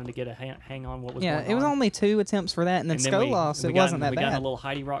attempt for Adam to get a hang on what was Yeah, going on. it was only 2 attempts for that, and then And then Skolas, we it got wasn't in, that we got in a bad. little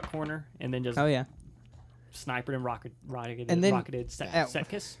Heidi Rock corner, and then just Oh yeah. snipered and rocketed And then- set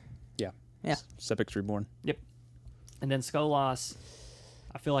kiss. Yeah. Yeah. Sepix Reborn. And then Skolas,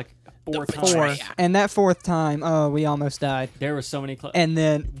 I feel like 4 The times. 4. And that 4th time, oh, we almost died. There were so many. And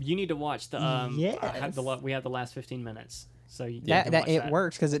then You need to watch the. I had Yes. we have the last 15 minutes, so you that can watch it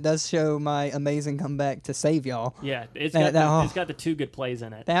works because it does show my amazing comeback to save y'all. Yeah, it's That- got that- it's got the 2 good plays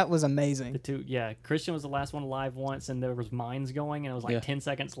in it. That was The amazing. 2, yeah. Christian was the last one alive once, and there was mines going, and it was like Yeah. 10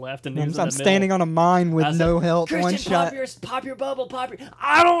 seconds left, and I'm standing on a mine with no health, Christian, one shot. pop your bubble, pop your.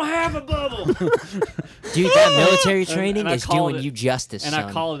 I don't have a bubble. Dude, that military training and I is called doing it- you justice, and son.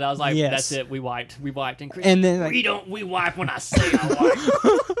 I called it. I was like, Yes. "That's it. We wiped. And Christian, And then, like- we wipe when I say I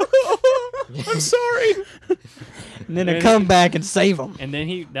wipe." I'm sorry. And then to come back and save them. And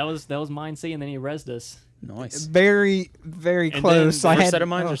then that was mine C, and then he rezzed us. Nice. Very, very And close. then I First had set of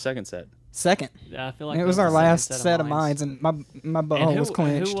mines oh, or second set? second. I feel like It was that our the second last set of mines, and my And butthole who, was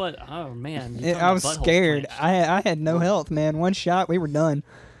clenched. Who was? Oh man, you're talking I was about buttholes scared. clenched. I had no health, man. One shot, we were done.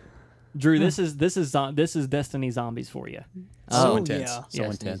 Drew, this is Destiny Zombies for you. So Oh, intense. yeah. So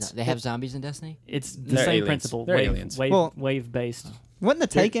Yes. intense. They have zombies in Destiny? It's the They're same aliens. principle. They're aliens. Well- Wave based. Wouldn't the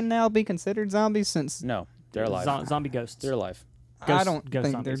Taken now be considered zombies since No, they're alive. Zombie ghosts. They're alive. I Ghost- don't ghost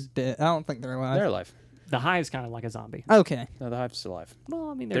think zombies. they're dead. I don't think they're alive. They're alive. The Hive's kind of like a zombie. Okay. No, the Hive's alive. Well,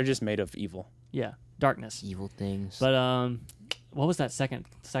 I mean, They're just made of evil. yeah, darkness. Evil things. But what was that second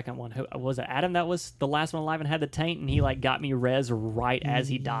one? Who was it? Adam. That was the last one alive and had the taint, and he like got me res right as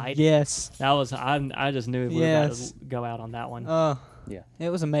he died. Yes. That was I just knew we were about Yes. to go out on that one. Yeah. It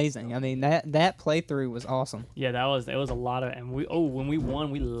was amazing. I mean, that playthrough was awesome. Yeah, it was a lot of, and when we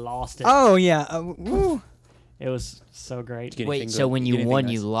won, we lost it. Oh yeah. Woo. It was so great. Get Wait, anything so good? when Get you anything won,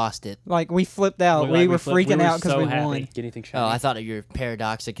 nice? you lost it. Like we flipped out. We We were flipped- we freaking were out because so we happy. won. Get anything shiny? Oh, I thought you were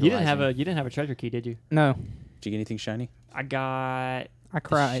paradoxical. You didn't have a treasure key, did you? No, Did you get anything shiny? I got I the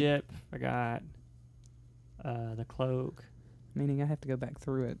cried. ship. I got the cloak, Meaning I have to go back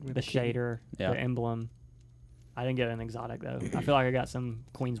through it. With the key. shader, Yeah. the emblem. I didn't get an exotic though. I feel like I got some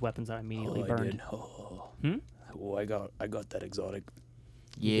Queen's weapons that I immediately I burned. did. Oh. Hmm? Oh, I got that exotic.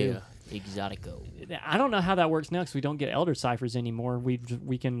 Yeah, exotico. I don't know how that works now because we don't get Elder Ciphers anymore. We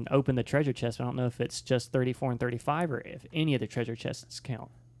can open the treasure chest. But I don't know if it's just 34 and 35 or if any of the treasure chests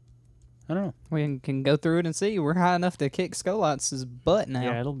count. I don't know. We can go through it and see. We're high enough to kick Skolotz's butt now.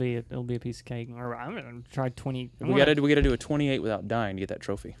 Yeah, it'll be a piece of cake. Or I'm gonna try 20. We gotta do a 28 without dying to get that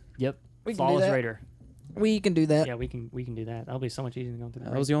trophy. Yep. We can do Flawless that. Raider. We can do that. Yeah, we can do that. That'll be so much easier than going through the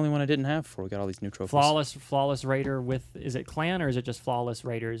That was the only one I didn't have before we got all these new trophies. Flawless Raider with, is it clan or is it just Flawless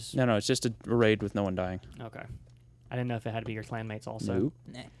Raiders? No, it's just a raid with no one dying. Okay. I didn't know if it had to be your clanmates also.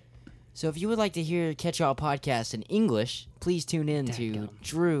 Nope. So if you would like to hear Catch All Podcast in English, please tune in to Dadgum.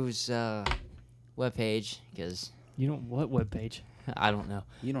 Drew's webpage, because You don't, what webpage? I don't know.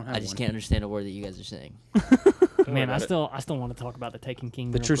 You don't have I just one. can't understand a word that you guys are saying. Man, I about it. still want to talk about the Taken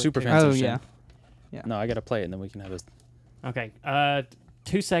King. The real true quick, super too. fans. Oh of Shin. yeah. No, I gotta play it and then we can have a. Okay.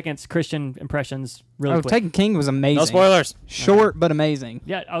 2 seconds Christian impressions really Oh, quick. Taken King was amazing. No spoilers. Short but amazing.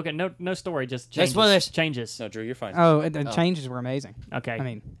 Yeah, okay, no story, just No changes. spoilers. Changes. No, Drew, you're fine. Oh, the changes were amazing. Okay. I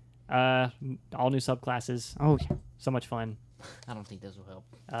mean, All new subclasses. Oh, yeah. So much fun. I don't think those will help.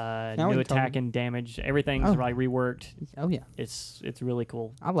 we New can attack talk- and damage. Everything's Oh. like reworked. Oh, yeah. It's really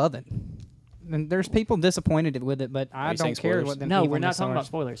cool. I love it. And there's people disappointed with it, but I you saying don't care spoilers? what them No, people we're in the not talking about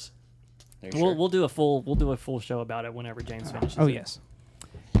stores- spoilers. Are you sure? We'll do a full show about it whenever James finishes. Oh, it. yes.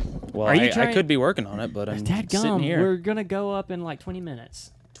 Well, Are you I trying- could be working on it, but I'm sitting Dadgum, here. we're gonna go up in like 20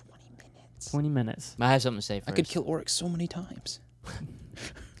 minutes. 20 minutes. I have something to say first. I could kill Oryx so many times.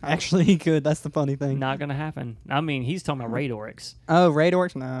 Actually, he could. That's the funny thing. Not gonna happen. I mean, he's talking about raid Oryx. Oh, Raid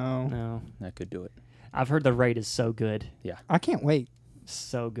Orcs? No. No, I could do it. I've heard the raid is so good, I can't wait.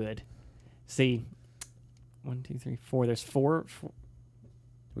 so good. See, 1, 2, 3, 4. There's four.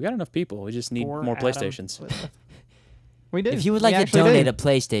 We got enough people. We just need Poor more Adam. PlayStations. We do. If you would We like to actually donate do. a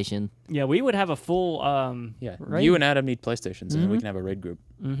PlayStation, Yeah, we would have a full. Yeah, Raid. you and Adam need PlayStations, and then we Mhm. can have a raid group.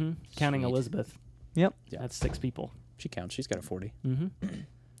 Counting Sweet. Elizabeth. Yep. Yeah. That's 6 people. She counts. She's got a 40.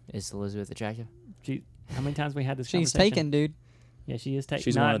 is Elizabeth attractive? She. How many times we had this? She's conversation? taken, dude. Yeah, she is taken.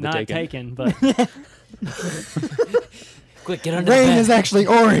 She's not one of the not taken. but Quick, get under Rain the bed. is actually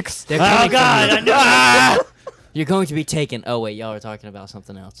Oryx. They're oh coming for god, you. I know. You're going to be taken. Oh wait, y'all are talking about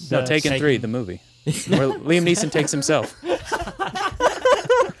something else. No, The Taken 3, the movie, where Liam Neeson takes himself.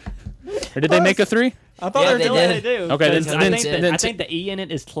 Or did they make a 3? I thought Yeah, they they were did. They do. Okay, then- 'cause then- I think that- then I think the E in it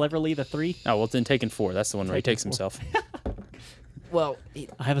is cleverly the 3. Oh, well, then Taken 4. That's the one where he Taken takes 4. himself. Well,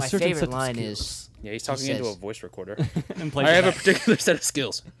 I have a my certain favorite set of line skills. is, Yeah, he's talking into says- a voice recorder. And I have a particular set of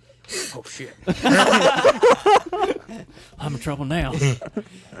skills. Oh, shit. I'm in trouble now.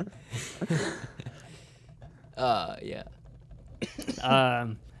 yeah.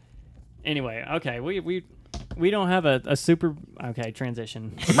 Anyway, okay, we don't have a super okay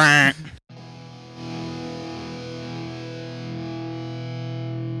transition.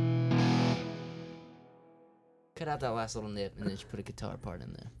 Cut out that last little nip and then just put a guitar part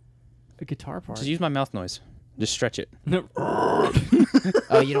in there. The guitar part. Just use my mouth noise. Just stretch it.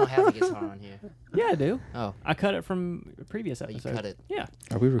 Oh, you don't have a guitar on here. Yeah, I do. Oh, I cut it from previous you episodes. cut it. Yeah.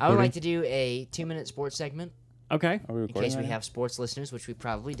 Are we recording? I would like to do a 2-minute sports segment Okay. Are we in recording case we right now? have sports listeners, which we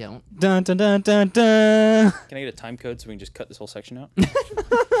probably don't. Dun dun dun dun dun. Can I get a time code so we can just cut this whole section out?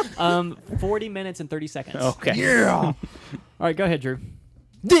 40 minutes and 30 seconds. Okay. Yeah. All right, go ahead, Drew.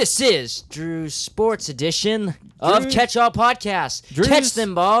 This is Drew's Sports Edition of Drew's- Catch All Podcasts. Catch Drew's-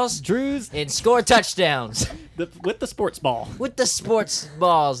 them balls Drew's and score touchdowns with the sports ball. with the sports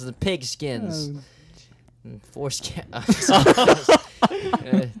balls, the pigskins, and foreskin.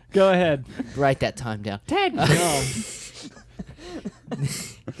 Go ahead. Write that time down. Ted.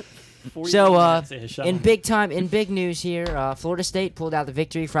 So, in big news here, Florida State pulled out the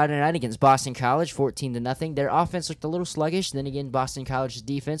victory Friday night against Boston College, 14-0. Their offense looked a little sluggish. Then again, Boston College's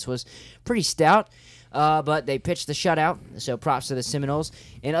defense was pretty stout, but they pitched the shutout. So props to the Seminoles.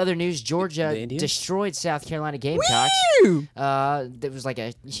 In other news, Georgia The Indians? destroyed South Carolina Gamecocks. Woo! There was like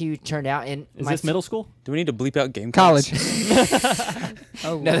a huge turnout. And is this middle school? Do we need to bleep out game College.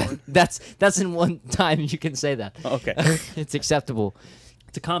 Oh, No, Lord. that's in one time you can say that. Okay. It's acceptable.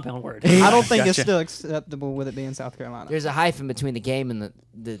 It's a compound word. I don't think it's Gotcha. still acceptable with it being South Carolina. There's a hyphen between the game and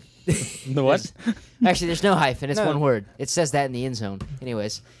the The what? Actually, there's no hyphen. It's No. one word. It says that in the end zone.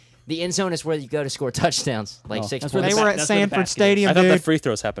 Anyways, the end zone is where you go to score touchdowns, like Oh. 6 That's where They points. the were ba- at that's where the Sanford basket is. Stadium, I thought the dude. free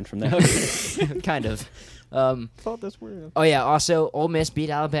throws happened from there. kind of. Thought this were. Oh yeah. Also, Ole Miss beat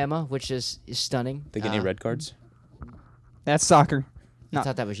Alabama, which is stunning. They get any red cards? That's soccer. I Not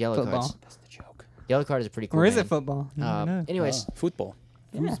thought that was yellow football. cards. That's the joke. Yellow card is a pretty cool. Or is name. it football? I don't know. Anyways, Football.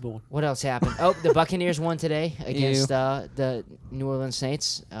 Foosball. what else happened? Oh, the Buccaneers won today against the New Orleans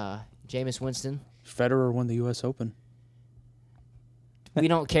Saints. Jameis Winston. Federer won the U.S. Open. We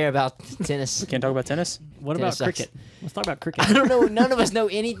don't care about tennis. Can't talk about tennis? What Tennis about sucks. cricket? Let's talk about cricket. I don't know. None of us know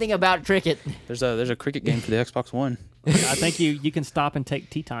anything about cricket. There's a cricket game for the Xbox One. I think you can stop and take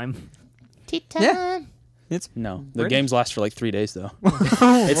tea time. Tea time. Yeah. It's No, the British. games last for like 3 days though.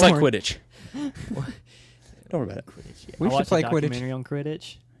 It's like Lord. Quidditch. Don't worry about it. We I should watched play a Quidditch. documentary on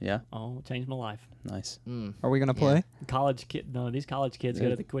Quidditch. Yeah, Oh, it changed my life. nice. Mm. Are we gonna play? College kid, no, these college kids go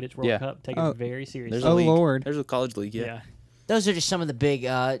to the Quidditch World Yeah. Cup, take Oh. it very seriously. There's Oh a league. Lord. There's a college league. Yeah. yeah. Those are just some of the big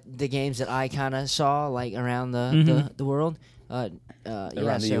the games that I kind of saw like around Mhm. the world. Around Yeah,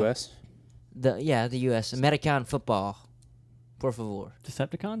 the so U.S. the U.S. American football, por favor.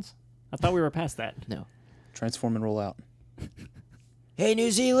 Decepticons? I thought we were past that. No. Transform and roll out. Hey, New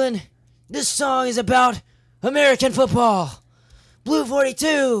Zealand, this song is about American football. Blue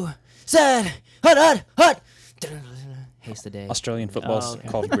 42 said, hut, hut. Haste the day. Australian football's Oh, okay.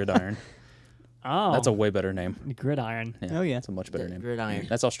 called gridiron. Oh, That's a way better name. gridiron. Yeah, Oh, yeah. that's a much better The name. gridiron.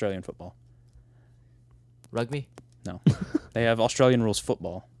 That's Australian football. Rugby? No, they have Australian rules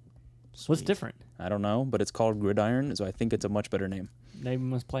football. What's Sweet. different? I don't know, but it's called Gridiron, so I think it's a much better name. They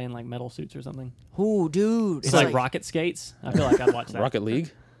must play in like metal suits or something. Ooh, dude. It's like rocket skates. I feel like I'd watch that. Rocket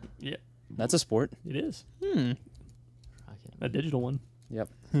League? Yeah, That's a sport. it is Hmm. Rocket. a digital one. Yep.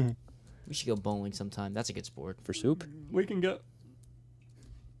 We should go bowling sometime. That's a good sport. For soup? We can go.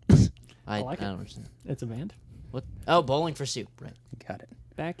 I like it. don't understand. It's a band. What? Oh, bowling for soup. Right. Got it.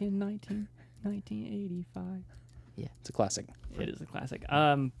 Back in 1985. It's a classic. It is a classic.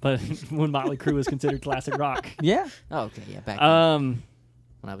 But when Motley Crue was considered classic rock. Yeah. Oh, okay. Yeah, back then,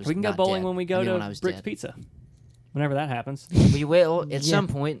 when I was We can go not bowling dead. when we I go mean, to when I was Brick's dead. Pizza. Whenever that happens. We will at Yeah. some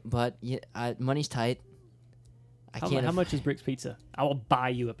point, but money's tight. I can't. How much is Brick's Pizza? I will buy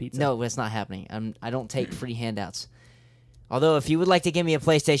you a pizza. No, it's not happening. I don't take free handouts. Although, if you would like to give me a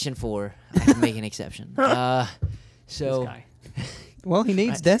PlayStation 4, I can make an exception. This So guy. Well, he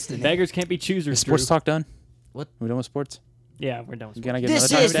needs Destiny. Beggars can't be choosers. Is sports Drew. talk done? What? We done with sports? Yeah, we're done with Can I sports. get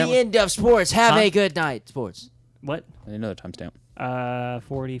this another is the timestamp? end of sports. Have Huh? a good night, sports. What? I need another timestamp.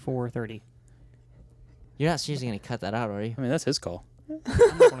 44:30. You're not seriously gonna cut that out, are you? I mean, that's his call.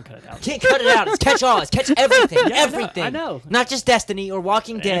 I'm not gonna cut it out. Can't cut it out. It's catch all. It's catch everything. Yeah, I know, everything. I know. Not just Destiny or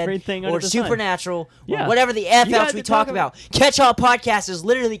Walking Dead Everything under or the sun. Supernatural Yeah. or whatever the F You else guys we are talk talking- about. Catch all podcast is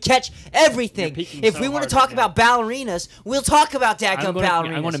literally catch everything. You're peaking If so we want to hard talk right about ballerinas, we'll talk about daggum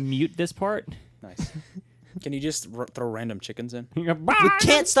ballerinas. I'm gonna mute this part. Nice. Can you just throw random chickens in? We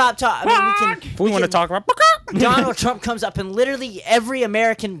can't stop talking. I mean, we can. If we want to talk about... Donald Trump comes up in literally every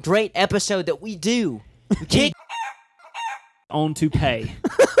American great episode that we do. We can't. On to pay.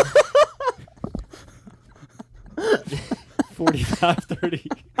 45:30.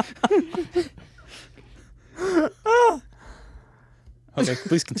 Okay,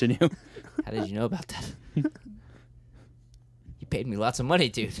 please continue. How did you know about that? You paid me lots of money,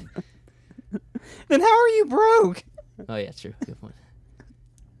 dude. Then how are you broke? Oh yeah, true. Good point.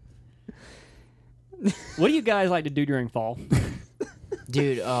 What do you guys like to do during fall?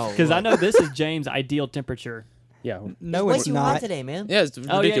 Dude, oh. Because I look. know this is James' ideal temperature. Yeah. No, Way it's too hot not. today, man. Yeah, it's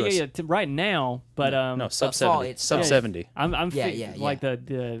Oh ridiculous. yeah. Right now, but No, sub fall, 70. it's- Sub yeah. 70. I'm Yeah, fe- yeah, like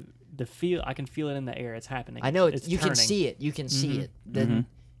the feel. I can feel it in the air. It's happening. I know It's you can turning. see it. You can see Mhm.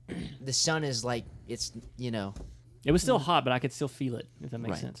 it. The sun is like it's It was still hot, but I could still feel it. If that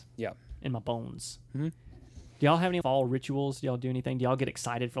makes Right. sense. Yeah. In my bones. Mhm. Do y'all have any fall rituals? Do y'all do anything? Do y'all get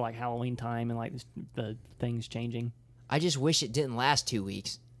excited for like Halloween time and like the things changing? I just wish it didn't last 2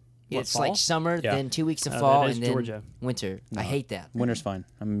 weeks. What, It's fall? like summer, Yeah. then 2 weeks of Oh, fall, that is and then Georgia. winter. I No. hate that. Winter's fine.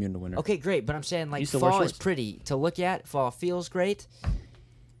 I'm immune to winter. Okay, great, but I'm saying like You still wear fall is shorts? pretty to look at. Fall feels great.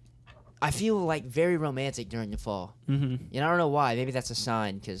 I feel like very romantic during the fall. Mm-hmm. And I don't know why. Maybe that's a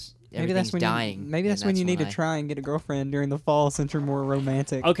sign because Maybe everything's that's when dying. maybe and that's when you need to I try and get a girlfriend during the fall since you're more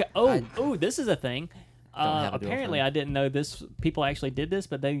romantic. Okay. I- This is a thing. have a Apparently, girlfriend. I didn't know this. People actually did this,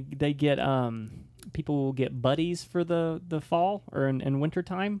 but they get people will get buddies for the fall or in winter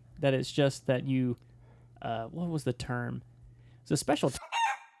time. That it's just that you what was the term? It's a special.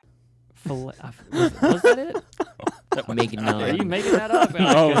 Was that it? Make it Are known. you making that up?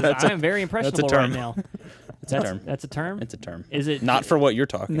 No, 'Cause that's I am very impressionable right term. now. It's a term. That's a term. It's a term. Is it Not for what you're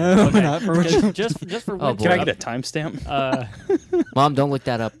talking No, about. not for just for Oh, winter? Can I boy. get a timestamp? Mom, don't look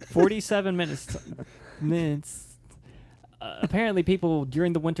that up. 47 minutes. Apparently, people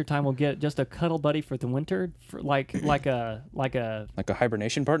during the winter time will get just a cuddle buddy for the winter, for like a Like a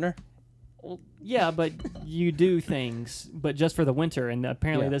hibernation partner? well, yeah, but you do things, but just for the winter, and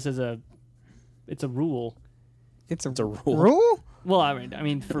apparently Yeah. this is it's a rule. It's It's a rule. Rule? Well, I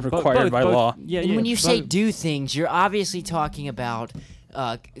mean, for Required by law. Yeah, And yeah. when you say both- do things, you're obviously talking about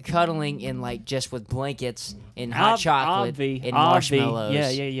cuddling in like just with blankets and hot chocolate and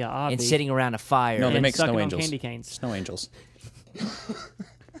marshmallows yeah, and sitting around a fire. No, they and make snow sucking on angels. candy canes. Snow angels.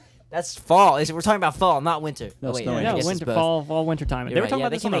 That's fall. We're talking about fall, not winter. No, oh, wait, snow I angels. No, guess it's winter, both. fall, winter time. You're They were right, talking yeah, about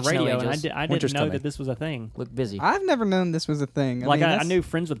they this can on the make snow radio, and angels. I Winter's didn't know coming. that this was a thing. Look busy. I've never known this was a thing. Like mean, I that's- knew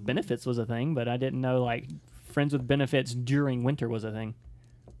Friends with Benefits was a thing, but I didn't know like Friends with Benefits during winter was a thing.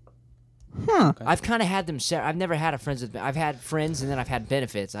 Huh. I've kind of had them. I've never had a friends with. I've had friends and then I've had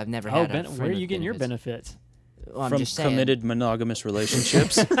benefits. I've never had. A friend Where are you with getting your benefits. benefits? Well, I'm From just saying. committed monogamous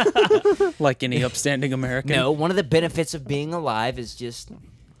relationships. Like any upstanding American. No, one of the benefits of being alive is just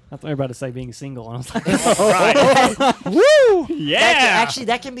I thought you were about to say being single, and I was like, Woo! yeah. Actually,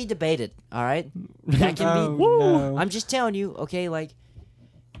 that can be debated. All right, that can Oh, be. no. I'm just telling you. Okay, like,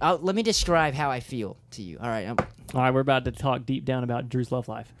 let me describe how I feel to you. All right, All right, we're about to talk deep down about Drew's love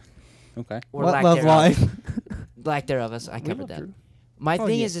life. Okay. or What lack love thereof. life? Lack thereof. I We covered love that. Drew. My Oh,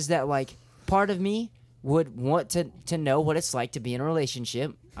 thing yeah. is that like part of me would want to know what it's like to be in a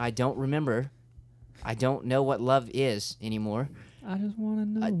relationship. I don't remember. I don't know what love is anymore. I just want to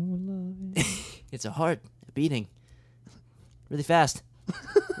know what love is. It's a heart beating really fast.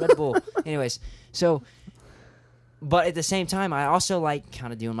 Red Bull. Anyways, so, but at the same time, I also like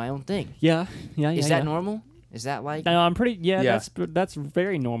kind of doing my own thing. Yeah. Is that normal? Is that like? No, I'm pretty. Yeah, Yeah. that's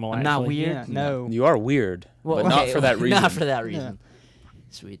very normal. I'm actually. not weird. Yeah, no. You are weird, but not okay, for that reason. Not for that reason.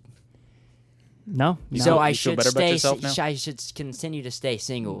 Sweet. No. So I you feel should better about stay. yourself now? I should continue to stay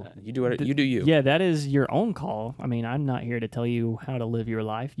single. You do it. You do you. Yeah, that is your own call. I mean, I'm not here to tell you how to live your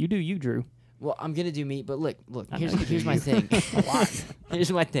life. You do you, Drew. Well, I'm gonna do me, but look. I Here's know you do here's my you. thing.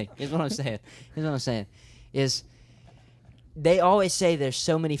 Here's my thing. Here's what I'm saying. Is they always say there's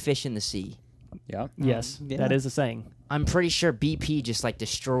so many fish in the sea. Yeah. Yes, yeah. that is a saying. I'm pretty sure BP just like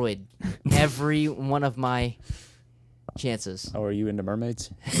destroyed every one of my chances. Oh, are you into mermaids?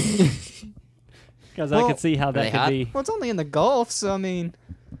 Because I Well- could see how they that could hot? be. Well, it's only in the Gulf, so I mean,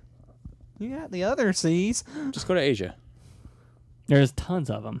 you got the other seas. Just go to Asia. There's tons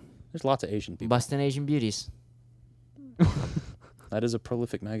of them. There's lots of Asian people. Bustin' Asian Beauties. That is a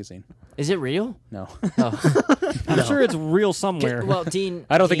prolific magazine. Is it real? No, Oh. I'm sure it's real somewhere. Well, Dean.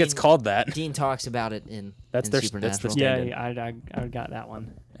 I don't think it's Dean- called that. Dean talks about it in That's in their- Supernatural. that's the yeah, standard. I got that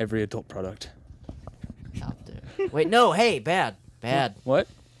one. Every adult product. Out there. Wait, no. Hey, bad. What?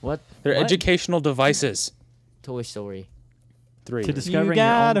 What? They're What? educational devices. Toy Story. 3. To discover You your own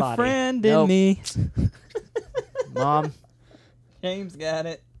got a body. friend Nope. in me. Mom. James got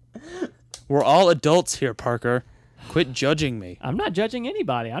it. We're all adults here, Parker. Quit judging me. I'm not judging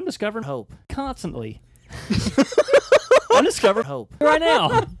anybody. I'm discovering Hope. constantly. I'm discovering Hope. right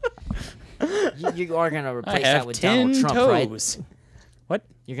now. You are gonna I replace have that with 10 Donald Trump, right? toes.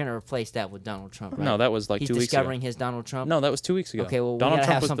 You're gonna replace that with Donald Trump, right? No, that was like He's 2 weeks ago. discovering his Donald Trump. No, that was 2 weeks ago. Okay, well, Donald we gotta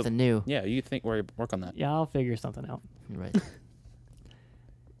Trump have was something new. Yeah, you think we work on that? Yeah, I'll figure something out. You're right.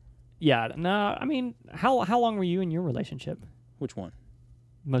 Yeah, no, I mean, how long were you in your relationship? Which one?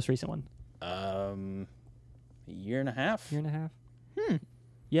 Most recent one? A year and a half. Year and a half?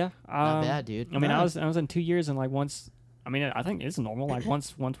 Yeah. Not bad, dude. I mean, No. I was in 2 years, and like once, I mean, I think it's normal. Like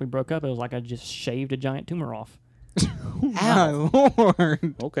once we broke up, it was like I just shaved a giant tumor off. Ow. My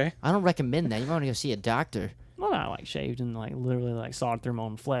lord. Okay. I don't recommend that. You want to go see a doctor. Well, not like shaved and like literally like sawed through my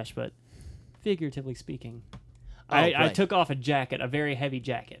own flesh, but figuratively speaking, I right. took off a jacket, a very heavy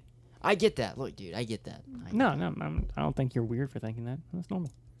jacket. I get that. Look, dude, I get that. No, I don't think you're weird for thinking that. That's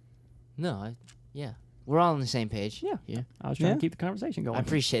normal. No, yeah. We're all on the same page. Yeah. Yeah. I was trying Yeah. to keep the conversation going. I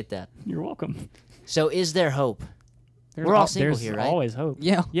appreciate that. You're welcome. So, is there hope? There's We're all al- single There's here, right? always hope.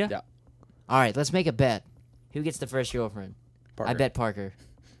 Yeah. Yeah. Yeah. All right, let's make a bet. Who gets the first girlfriend? Parker. I bet Parker.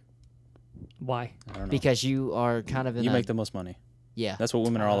 Why? I don't know. Because you are kind of in you a... make the most money. Yeah. That's what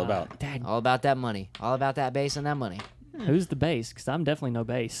women are all about. Dad, All about that money. All about that base and that money. who's the base? Because I'm definitely no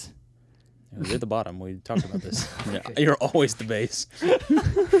base. You're the bottom. We talked about this. You're always the base.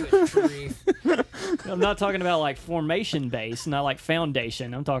 I'm not talking about like formation base, not like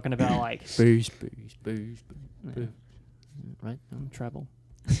foundation. I'm talking about like Base. Right? I'm treble.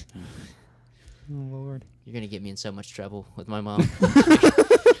 Oh, Lord. You're going to get me in so much trouble with my mom.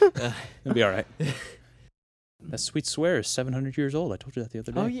 It'll be all right. That sweet swear is 700 years old. I told you that the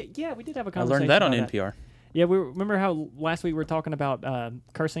other day. Oh yeah, we did have a I conversation. learned that on about NPR. Yeah, we remember how last week we were talking about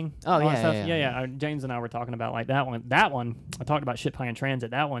cursing. Oh, and all that yeah, stuff? yeah. James and I were talking about like that one. That one I talked about shit pie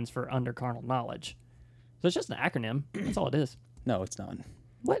transit. That one's for under carnal knowledge. So it's just an acronym. That's all it is. No, it's not.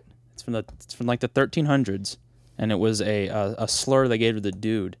 What? It's from like the 1300s, and it was a slur they gave to the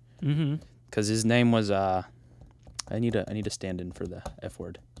dude Mm-hmm. because his name was I need a stand-in for the F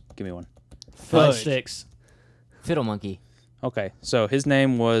word. Give me one. Fudge sticks. Fiddle monkey. Okay, so his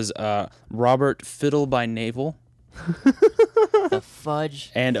name was Robert Fiddle by Navel, The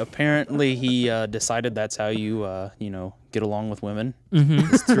fudge. and apparently he decided that's how you get along with women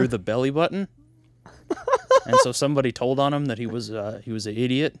Mm-hmm. is through the belly button. And so somebody told on him that he was an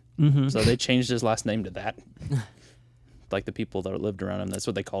idiot, Mm-hmm. so they changed his last name to that. Like the people that lived around him, that's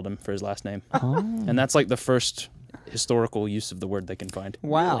what they called him for his last name. Oh. And that's like the first historical use of the word they can find.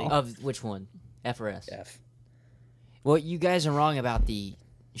 Wow. Of which one? F or S? F. Well, you guys are wrong about the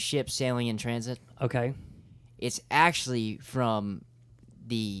ship sailing in transit. Okay. It's actually from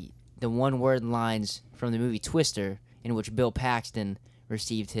the one-word lines from the movie Twister, in which Bill Paxton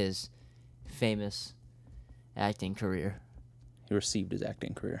received his famous acting career. He received his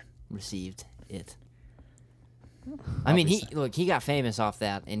acting career. Received it. I mean, he got famous off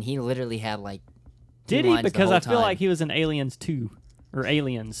that, and he literally had like. two Did he? lines the Because whole I feel time. like he was in Aliens 2 or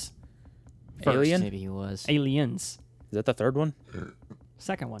Aliens. First, Alien? maybe he was. Aliens. Is that the third one?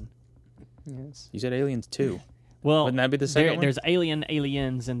 Second one. Yes. You said Aliens 2. Well, Wouldn't that be the second one? There's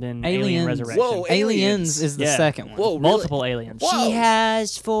Aliens, and then Alien Aliens. Resurrection. Whoa, Aliens is the Yeah. second one. Whoa, really? Multiple aliens. Whoa. She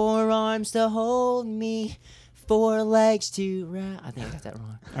has 4 arms to hold me, 4 legs to ride. I think I got that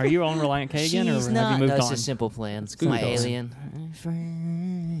wrong. Are you on Reliant K again, or She's have not. you moved That's on? just Simple Plan. Google My Dolls. alien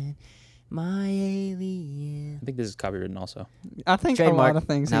friend, my alien. I think this is copywritten also. I think a Trademark, lot of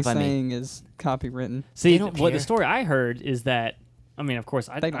things not he's by me. saying is copywritten. See, They don't what the care. story I heard is that, I mean, of course,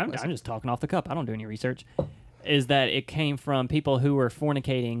 They don't I'm listen. just talking off the cup. I don't do any research. Is that it came from people who were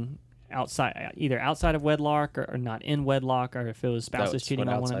fornicating outside, either outside of wedlock or not in wedlock, or if it was spouses That's cheating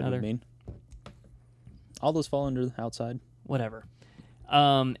what on one outside would another. mean. All those fall under the outside. Whatever.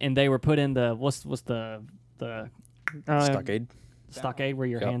 And they were put in the what's the Stockade. stockade where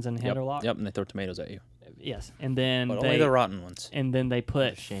your Yep, hands and head yep, are locked. Yep, and they throw tomatoes at you. Yes, and then But they only the rotten ones. and then they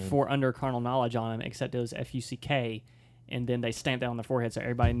put shame. for under carnal knowledge on them, except it was FUCK, and then they stamped that on their forehead so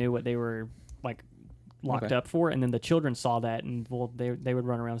everybody knew what they were like locked Okay. up for. And then the children saw that, and well, they would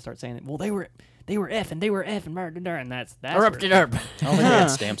run around and start saying it. Well, they were F and murdered, and that's Erupted where- up. I don't think they had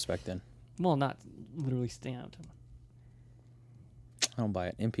stamps back then. Well, not literally stamped. I don't buy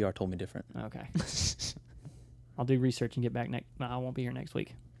it. NPR told me different. Okay. I'll do research and get back next. No, I won't be here next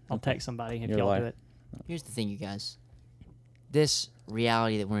week. I'll text somebody if You're y'all a do liar. it. Here's the thing, you guys. This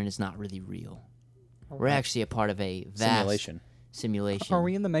reality that we're in is not really real. We're actually a part of a vast simulation. Are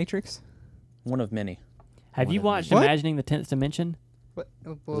we in the Matrix? One of many. Have One you of watched these. What? Imagining the 10th Dimension? What?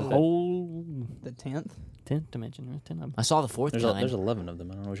 The Well, whole the 10th? 10th Dimension. There's 10 of them. I saw the 4th There's, kind. there's 11 of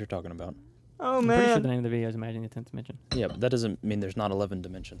them. I don't know what you're talking about. Oh, I'm pretty sure the name of the video is Imagining the 10th Dimension. Yeah, but that doesn't mean there's not 11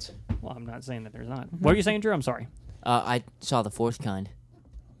 dimensions. Well, I'm not saying that there's not. What are you saying, Drew? I'm sorry. I saw the 4th kind.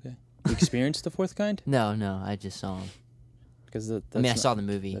 Okay. You experienced the fourth kind? No, I just saw him. Because I mean, I saw the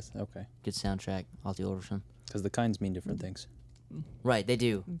movie. Okay. Good soundtrack. Ozzy Alderson. Because the kinds mean different things. Right, they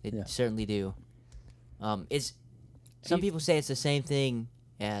do. They Yeah. certainly do. It's some people say it's the same thing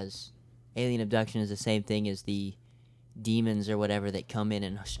as alien abduction is the same thing as the demons or whatever that come in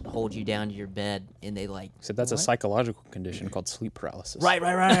and hold you down to your bed and they like. Except that's a psychological condition called sleep paralysis. Right.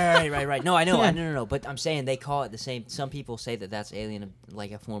 No, I know. No. But I'm saying they call it the same. Some people say that that's alien,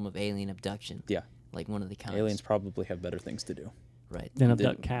 like a form of alien abduction. Yeah. Like one of the kinds. Aliens probably have better things to do. Right. Then Did-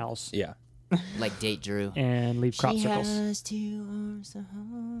 abduct cows Yeah. Like date Drew. and leave crop She circles. has 2 arms to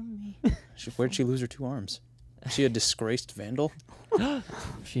hold me. Where'd she lose her 2 arms? Is she a disgraced vandal?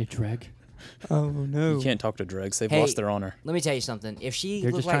 She a dreg. Oh, no. You can't talk to dregs. They've Hey, lost their honor. Let me tell you something. If she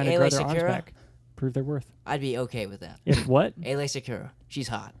They're looked just like trying to grow Ailey their arms Sakura, back. Prove their worth. I'd be okay with that. If what? Ailey Sakura. She's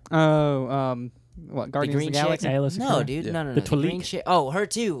hot. Oh, what, Guardians of green the Galaxy? chick? Ailey No, Sakura? dude. Yeah. No. The The green Twalik? chick. Oh, her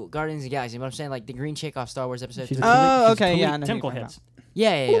too. Guardians of the Galaxy. But I'm saying like the green chick off Star Wars episode She's 3. a Twalik- she's a okay, yeah, Twalik I know who Tentacle you're heads.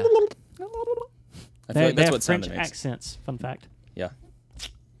 Yeah. I feel They, like they that's have what French sound it makes. accents. Fun fact. Yeah.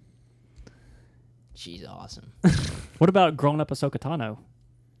 She's awesome. What about grown-up Ahsoka Tano?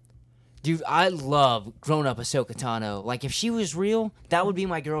 Dude, I love grown-up Ahsoka Tano. Like, if she was real, that would be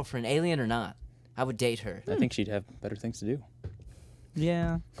my girlfriend, alien or not. I would date her. I think she'd have better things to do.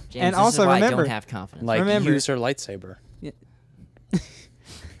 Yeah. James, And this also is why I remember- don't have confidence. Like, Remember- use her lightsaber. Yeah.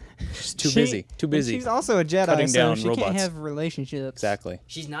 She's too busy. Too and busy. She's also a Jedi, cutting so down she can't robots. have relationships. Exactly.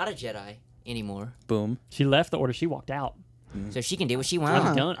 She's not a Jedi anymore, Boom. She left the order. She walked out. so she can do what she I'm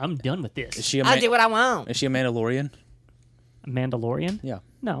wants. done. I'm done with Is this. she a I'll do what I want. Is she a Mandalorian? Mandalorian? Yeah.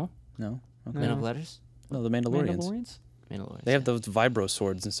 No. No. Okay. Men of letters? No, the Mandalorians. Mandalorians? Mandalorians. They have those vibro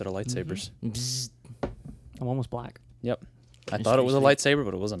swords instead of lightsabers. Bzzz. And one was black. Yep. I It's thought it was a pretty lightsaber,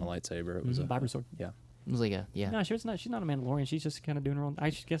 but it wasn't a lightsaber. It was a Vibrant sword. yeah. It was like a, yeah. No, she's not. She's not a Mandalorian. She's just kind of doing her own. I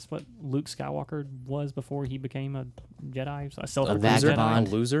just guess what Luke Skywalker was before he became a Jedi. So a A self-proclaimed Loser? vagabond.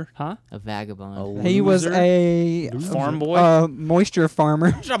 A loser? Huh? A vagabond. A He was loser? a farm boy. moisture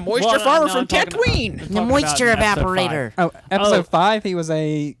farmer. He's a moisture Well, farmer no, from I'm talking about- Tatooine. I'm The talking about moisture in episode evaporator. Oh, episode Oh. 5, he was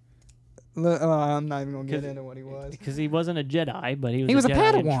a. I'm not even gonna get into what he was. Because he wasn't a Jedi, but he was. He was a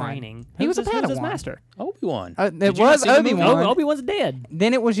Jedi in Padawan. training. He was a Who's his Padawan. master? Obi-Wan. It Did you not was see the movie? Obi-Wan. Obi-Wan's dead.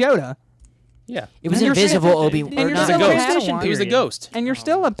 Then it was Yoda. Yeah. It was And you're invisible still- Obi. and Or you're not He was a still a ghost. Padawan. He was a Period. ghost. And you're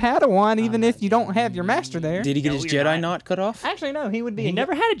still a Padawan even if you don't have your master there. Did he get his you're Jedi not. knot cut off? Actually, no, he would be. He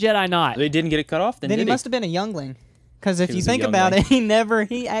never had a Jedi knot. They didn't get it cut off. Then Then he did must have been a youngling. Because if He you was a think about it, youngling.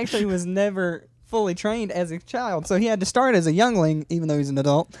 he actually was never fully trained as a child. So he had to start as a youngling, even though he's an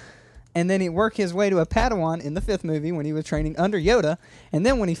adult. And then he worked his way to a Padawan in the 5th movie when he was training under Yoda. And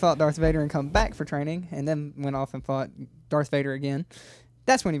then when he fought Darth Vader and come back for training, and then went off and fought Darth Vader again,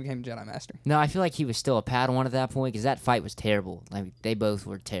 that's when he became a Jedi Master. No, I feel like he was still a Padawan at that point because that fight was terrible. Like they both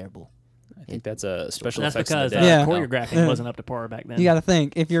were terrible. I think that's a special That's effects because in the Yeah. day. choreographing Yeah. wasn't up to par back then. You got to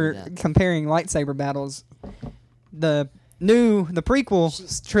think, if you're that. comparing lightsaber battles, the the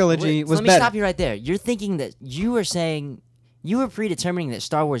prequel trilogy Wait, was let me better. stop you right there. You're thinking that you were predetermining that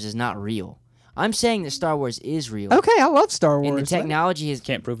Star Wars is not real. I'm saying that Star Wars is real. Okay, I love Star Wars. And the technology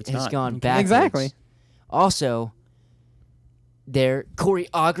Can't prove it's has not. gone backwards. Exactly. Also, they're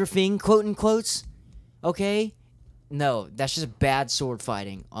choreographing, quote unquotes. Okay? No, that's just bad sword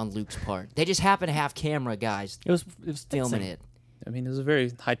fighting on Luke's part. They just happen to have camera guys It was filming fencing. it. I mean, it was a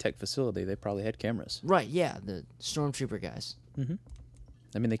very high-tech facility. They probably had cameras. Right, yeah, the stormtrooper guys.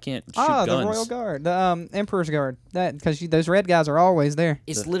 I mean, they can't shoot the guns. Royal Guard, the Emperor's Guard. That because those red guys are always there.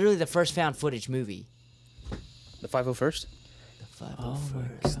 It's literally the first found footage movie. The 501st? The 501st. Oh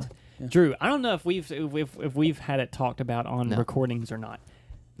my god. Drew, I don't know if we've had it talked about on No. recordings or not.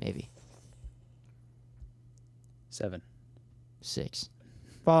 Maybe. 7. 6,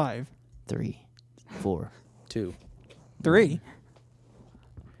 5, 3, 4. 2. 3.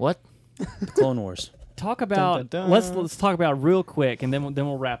 What? The Clone Wars. Talk about Dun, dun, dun. let's talk about real quick, and then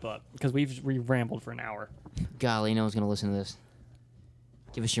we'll wrap up because we've rambled for an hour. Golly, no one's going to listen to this.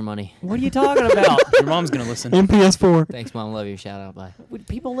 Give us your money. What are you talking about? Your mom's going to listen. MPS4. Thanks, Mom. Love you. Shout out. Bye.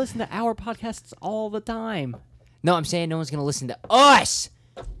 People listen to our podcasts all the time. No, I'm saying no one's going to listen to us.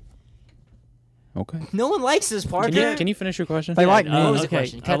 Okay. No one likes this part. Can you finish your question? They like me. What was the okay.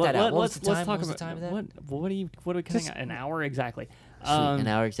 question? Cut that out. What was Let's the time? talk What was the about time of that? what are we cutting out? An hour exactly. Sweet, an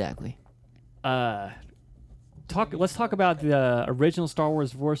hour exactly. Let's talk about the original Star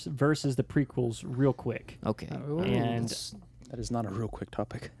Wars versus the prequels real quick. Okay. And That is not a real quick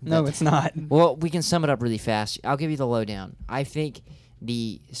topic. No, it's not. Well, we can sum it up really fast. I'll give you the lowdown. I think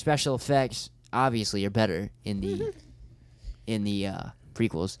the special effects obviously are better in the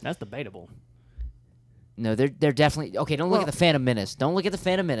prequels. that's debatable. No, they're definitely okay. Don't look at the Phantom Menace. Don't look at the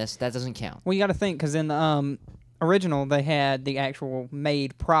Phantom Menace. That doesn't count. Well, you got to think because in the original they had the actual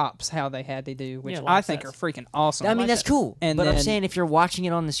made props how they had to do, which Yeah, I like think sets. are freaking awesome. I mean, that's cool. And but I'm then- saying if you're watching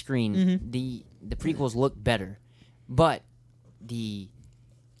it on the screen, the prequels look better. But the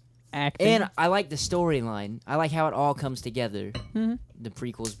acting. and I like the storyline. I like how it all comes together. The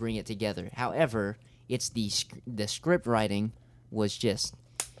prequels bring it together. However, it's the script writing was just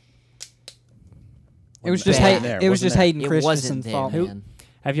it was just Wasn't there, it was wasn't just there. Hayden it Christensen's wasn't there, fault. man.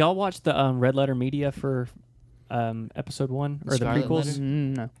 Have y'all watched the Red Letter Media for episode 1 or the Scarlet prequels? Letter?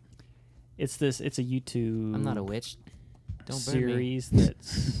 No. It's a YouTube. I'm not a witch. Don't burn me. series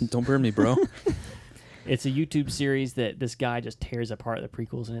that's Don't burn me, bro. it's a YouTube series that this guy just tears apart the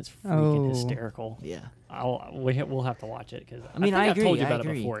prequels and it's freaking Oh. hysterical. Yeah. We'll have to watch it because I mean, think I I've told agree, you I about it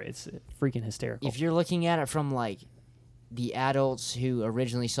agree. before. It's freaking hysterical. If you're looking at it from like the adults who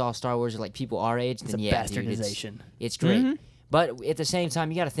originally saw Star Wars, or like people our age, it's then a yeah, dude, bastardization. it's great. But at the same time,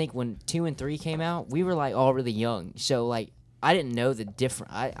 you got to think when 2 and 3 came out, we were like all really young, so like I didn't know the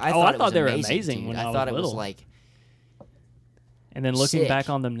difference. I thought it was they were amazing, amazing dude. when I I thought was it was little. like And then looking Sick. back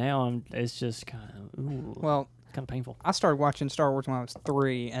on them now, it's just kind Well, of painful. I started watching Star Wars when I was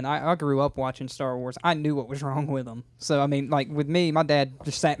 3, and I grew up watching Star Wars. I knew what was wrong with them. So, I mean, like, with me, my dad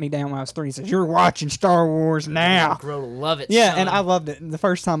just sat me down when I was 3 and says, "You're watching Star Wars now." grow to love it. Yeah, son. and I loved it. The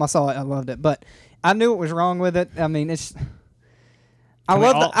first time I saw it, I loved it. But I knew what was wrong with it. I mean, it's... I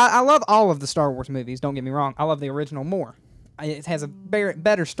love all of the Star Wars movies, don't get me wrong. I love the original more. It has a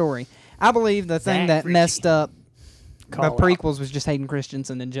better story. I believe the thing that messed up Call the out. prequels was just Hayden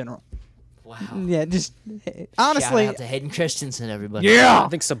Christensen in general. wow. Yeah, just... Honestly... Shout out to Hayden Christensen, everybody. I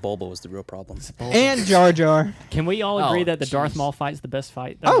think Sebulba was the real problem. And Jar Jar. Can we all Oh, agree that the Darth jeez. Maul fight's the best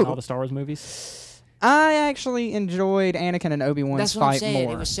fight in Oh. all the Star Wars movies? I actually enjoyed Anakin and Obi-Wan's That's what I'm fight saying.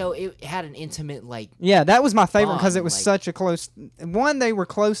 more. It was so it had an intimate like. Yeah, that was my favorite because it Bond, was like- such a close. One, they were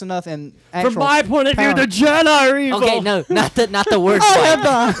close enough in actual. From my point of view, power. the Jedi are evil. Okay, no, not the word I fight, have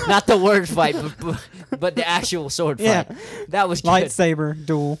the not the word fight, but the actual sword fight. Yeah. That was good. lightsaber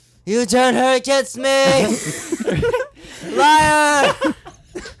duel. You turn her against me, liar!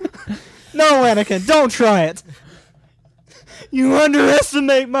 No, Anakin, don't try it. You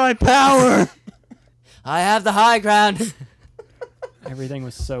underestimate my power. I have the high ground. Everything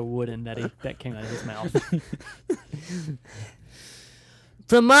was so wooden that came out of his mouth.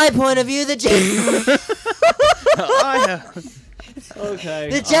 From my point of view, the Jedi Okay.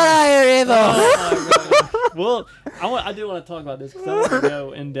 are evil. Well, I do want to talk about this because I want to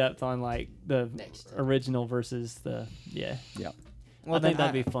go in depth on like the Next. original versus the Well, I think then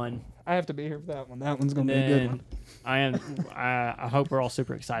that'd be fun. I have to be here for that one. That one's gonna And be a good then one. I hope we're all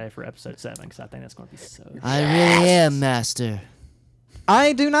super excited for episode 7 because I think that's going to be so. I really am, Master.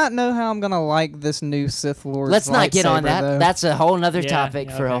 I do not know how I'm gonna like this new Sith Lord. Let's not get on lightsaber, that. though. That's a whole nother Yeah, topic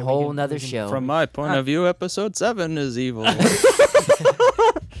yeah, for okay, a we whole can- nother we can- show. From my point of view, episode 7 is evil.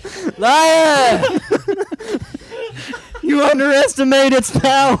 Liar! You underestimate its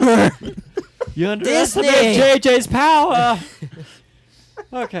power. You underestimate JJ's power.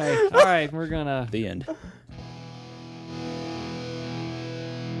 Okay. All right. We're gonna. The end.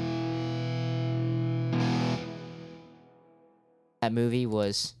 That movie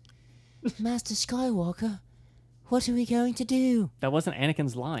was Master Skywalker. What are we going to do? That wasn't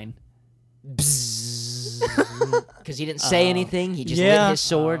Anakin's line. Because he didn't say anything. He just Yeah. lit his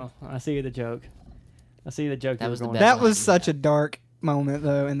sword. Oh, I see the joke. I see the joke. That you was were the going best. That line, was yeah. such a dark moment,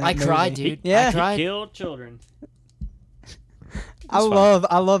 though. In that I movie. cried, dude. Yeah. I cried. Killed children. I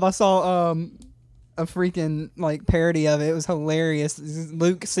saw a freaking like parody of it. It was hilarious.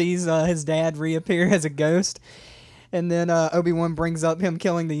 Luke sees his dad reappear as a ghost, and then Obi-Wan brings up him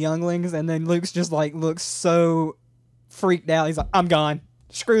killing the younglings, and then Luke's just like looks so freaked out. He's like, "I'm gone.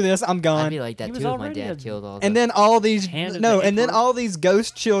 Screw this. I'm I'd gone." be like that He too was if my already dad a- killed all the... And then all these Handed no, the and then Emperor- all these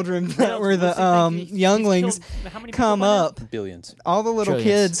ghost children that were the younglings How many people come by now? up. Billions. All the little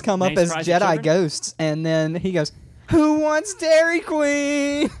Trillions. kids come up Names as prize of Jedi children? ghosts, and then he goes, "Who wants Dairy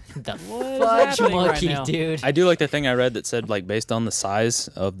Queen?" the What is fudge happening right monkey, now? dude. I do like the thing I read that said like based on the size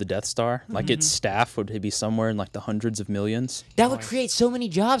of the Death Star, like its staff would be somewhere in like the hundreds of millions. That would create so many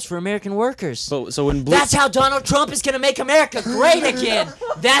jobs for American workers. So when Blue, That's how Donald Trump is going to make America great again.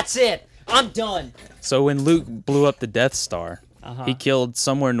 That's it. I'm done. so when Luke blew up the Death Star, he killed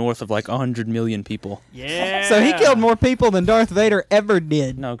somewhere north of like 100 million people. Yeah. So he killed more people than Darth Vader ever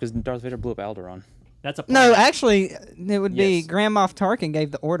did. No, because Darth Vader blew up Alderaan. That's a No, planet. actually, it would be Yes. Grand Moff Tarkin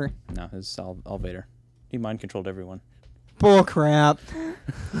gave the order. No, it's all Vader. He mind controlled everyone. Bull crap.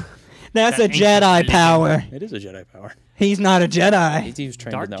 That's a That ancient Jedi religion. power. It is a Jedi power. He's not a Jedi. He was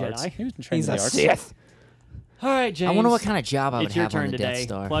trained Dark in the arts. Jedi? He was trained He's in a the arts. Sith. All right, James. I wonder what kind of job I would It's your have on turn the today. Death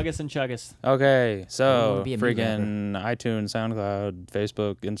Star. Plug us and chug us. Okay, wanna so be a meat friggin' iTunes, SoundCloud,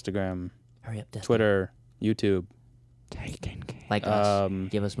 Facebook, Instagram, Hurry up, Death Twitter, YouTube, Like us. um,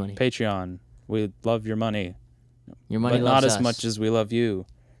 Give us money. Patreon. We love your money, Your money but loves not as us. much as we love you.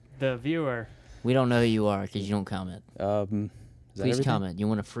 The viewer. We don't know who you are because you don't comment. Is that Please everything? comment. You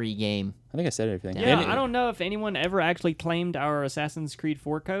want a free game. I think I said everything. Yeah, Any- I don't know if anyone ever actually claimed our Assassin's Creed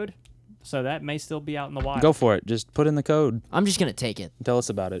 4 code, so that may still be out in the wild. Go for it. Just put in the code. I'm just going to take it. Tell us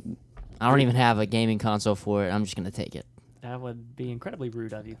about it. I don't even have a gaming console for it. I'm just going to take it. That would be incredibly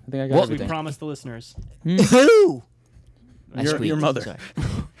rude of you. I think I got What? We everything. promised the listeners. Who? I Your squeaked. mother. Sorry.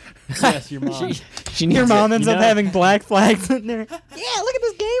 Yes, your mom. She Your needs mom it. ends You up know- having black flags in there. Yeah, look at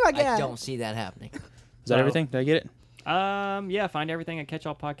this game I got. I don't see that happening. Is that everything? Did I get it? Yeah, find everything at Catch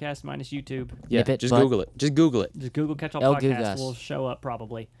All Podcast minus YouTube. Yeah. Nip it, Just but- Google it. Just Google it. Just Google Catch All El Podcast Gugas. will show up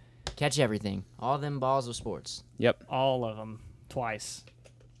probably. Catch everything. All them balls of sports. Yep. All of them. Twice.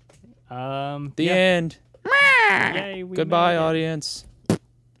 The yeah. end. Yay, we Goodbye, made it. audience.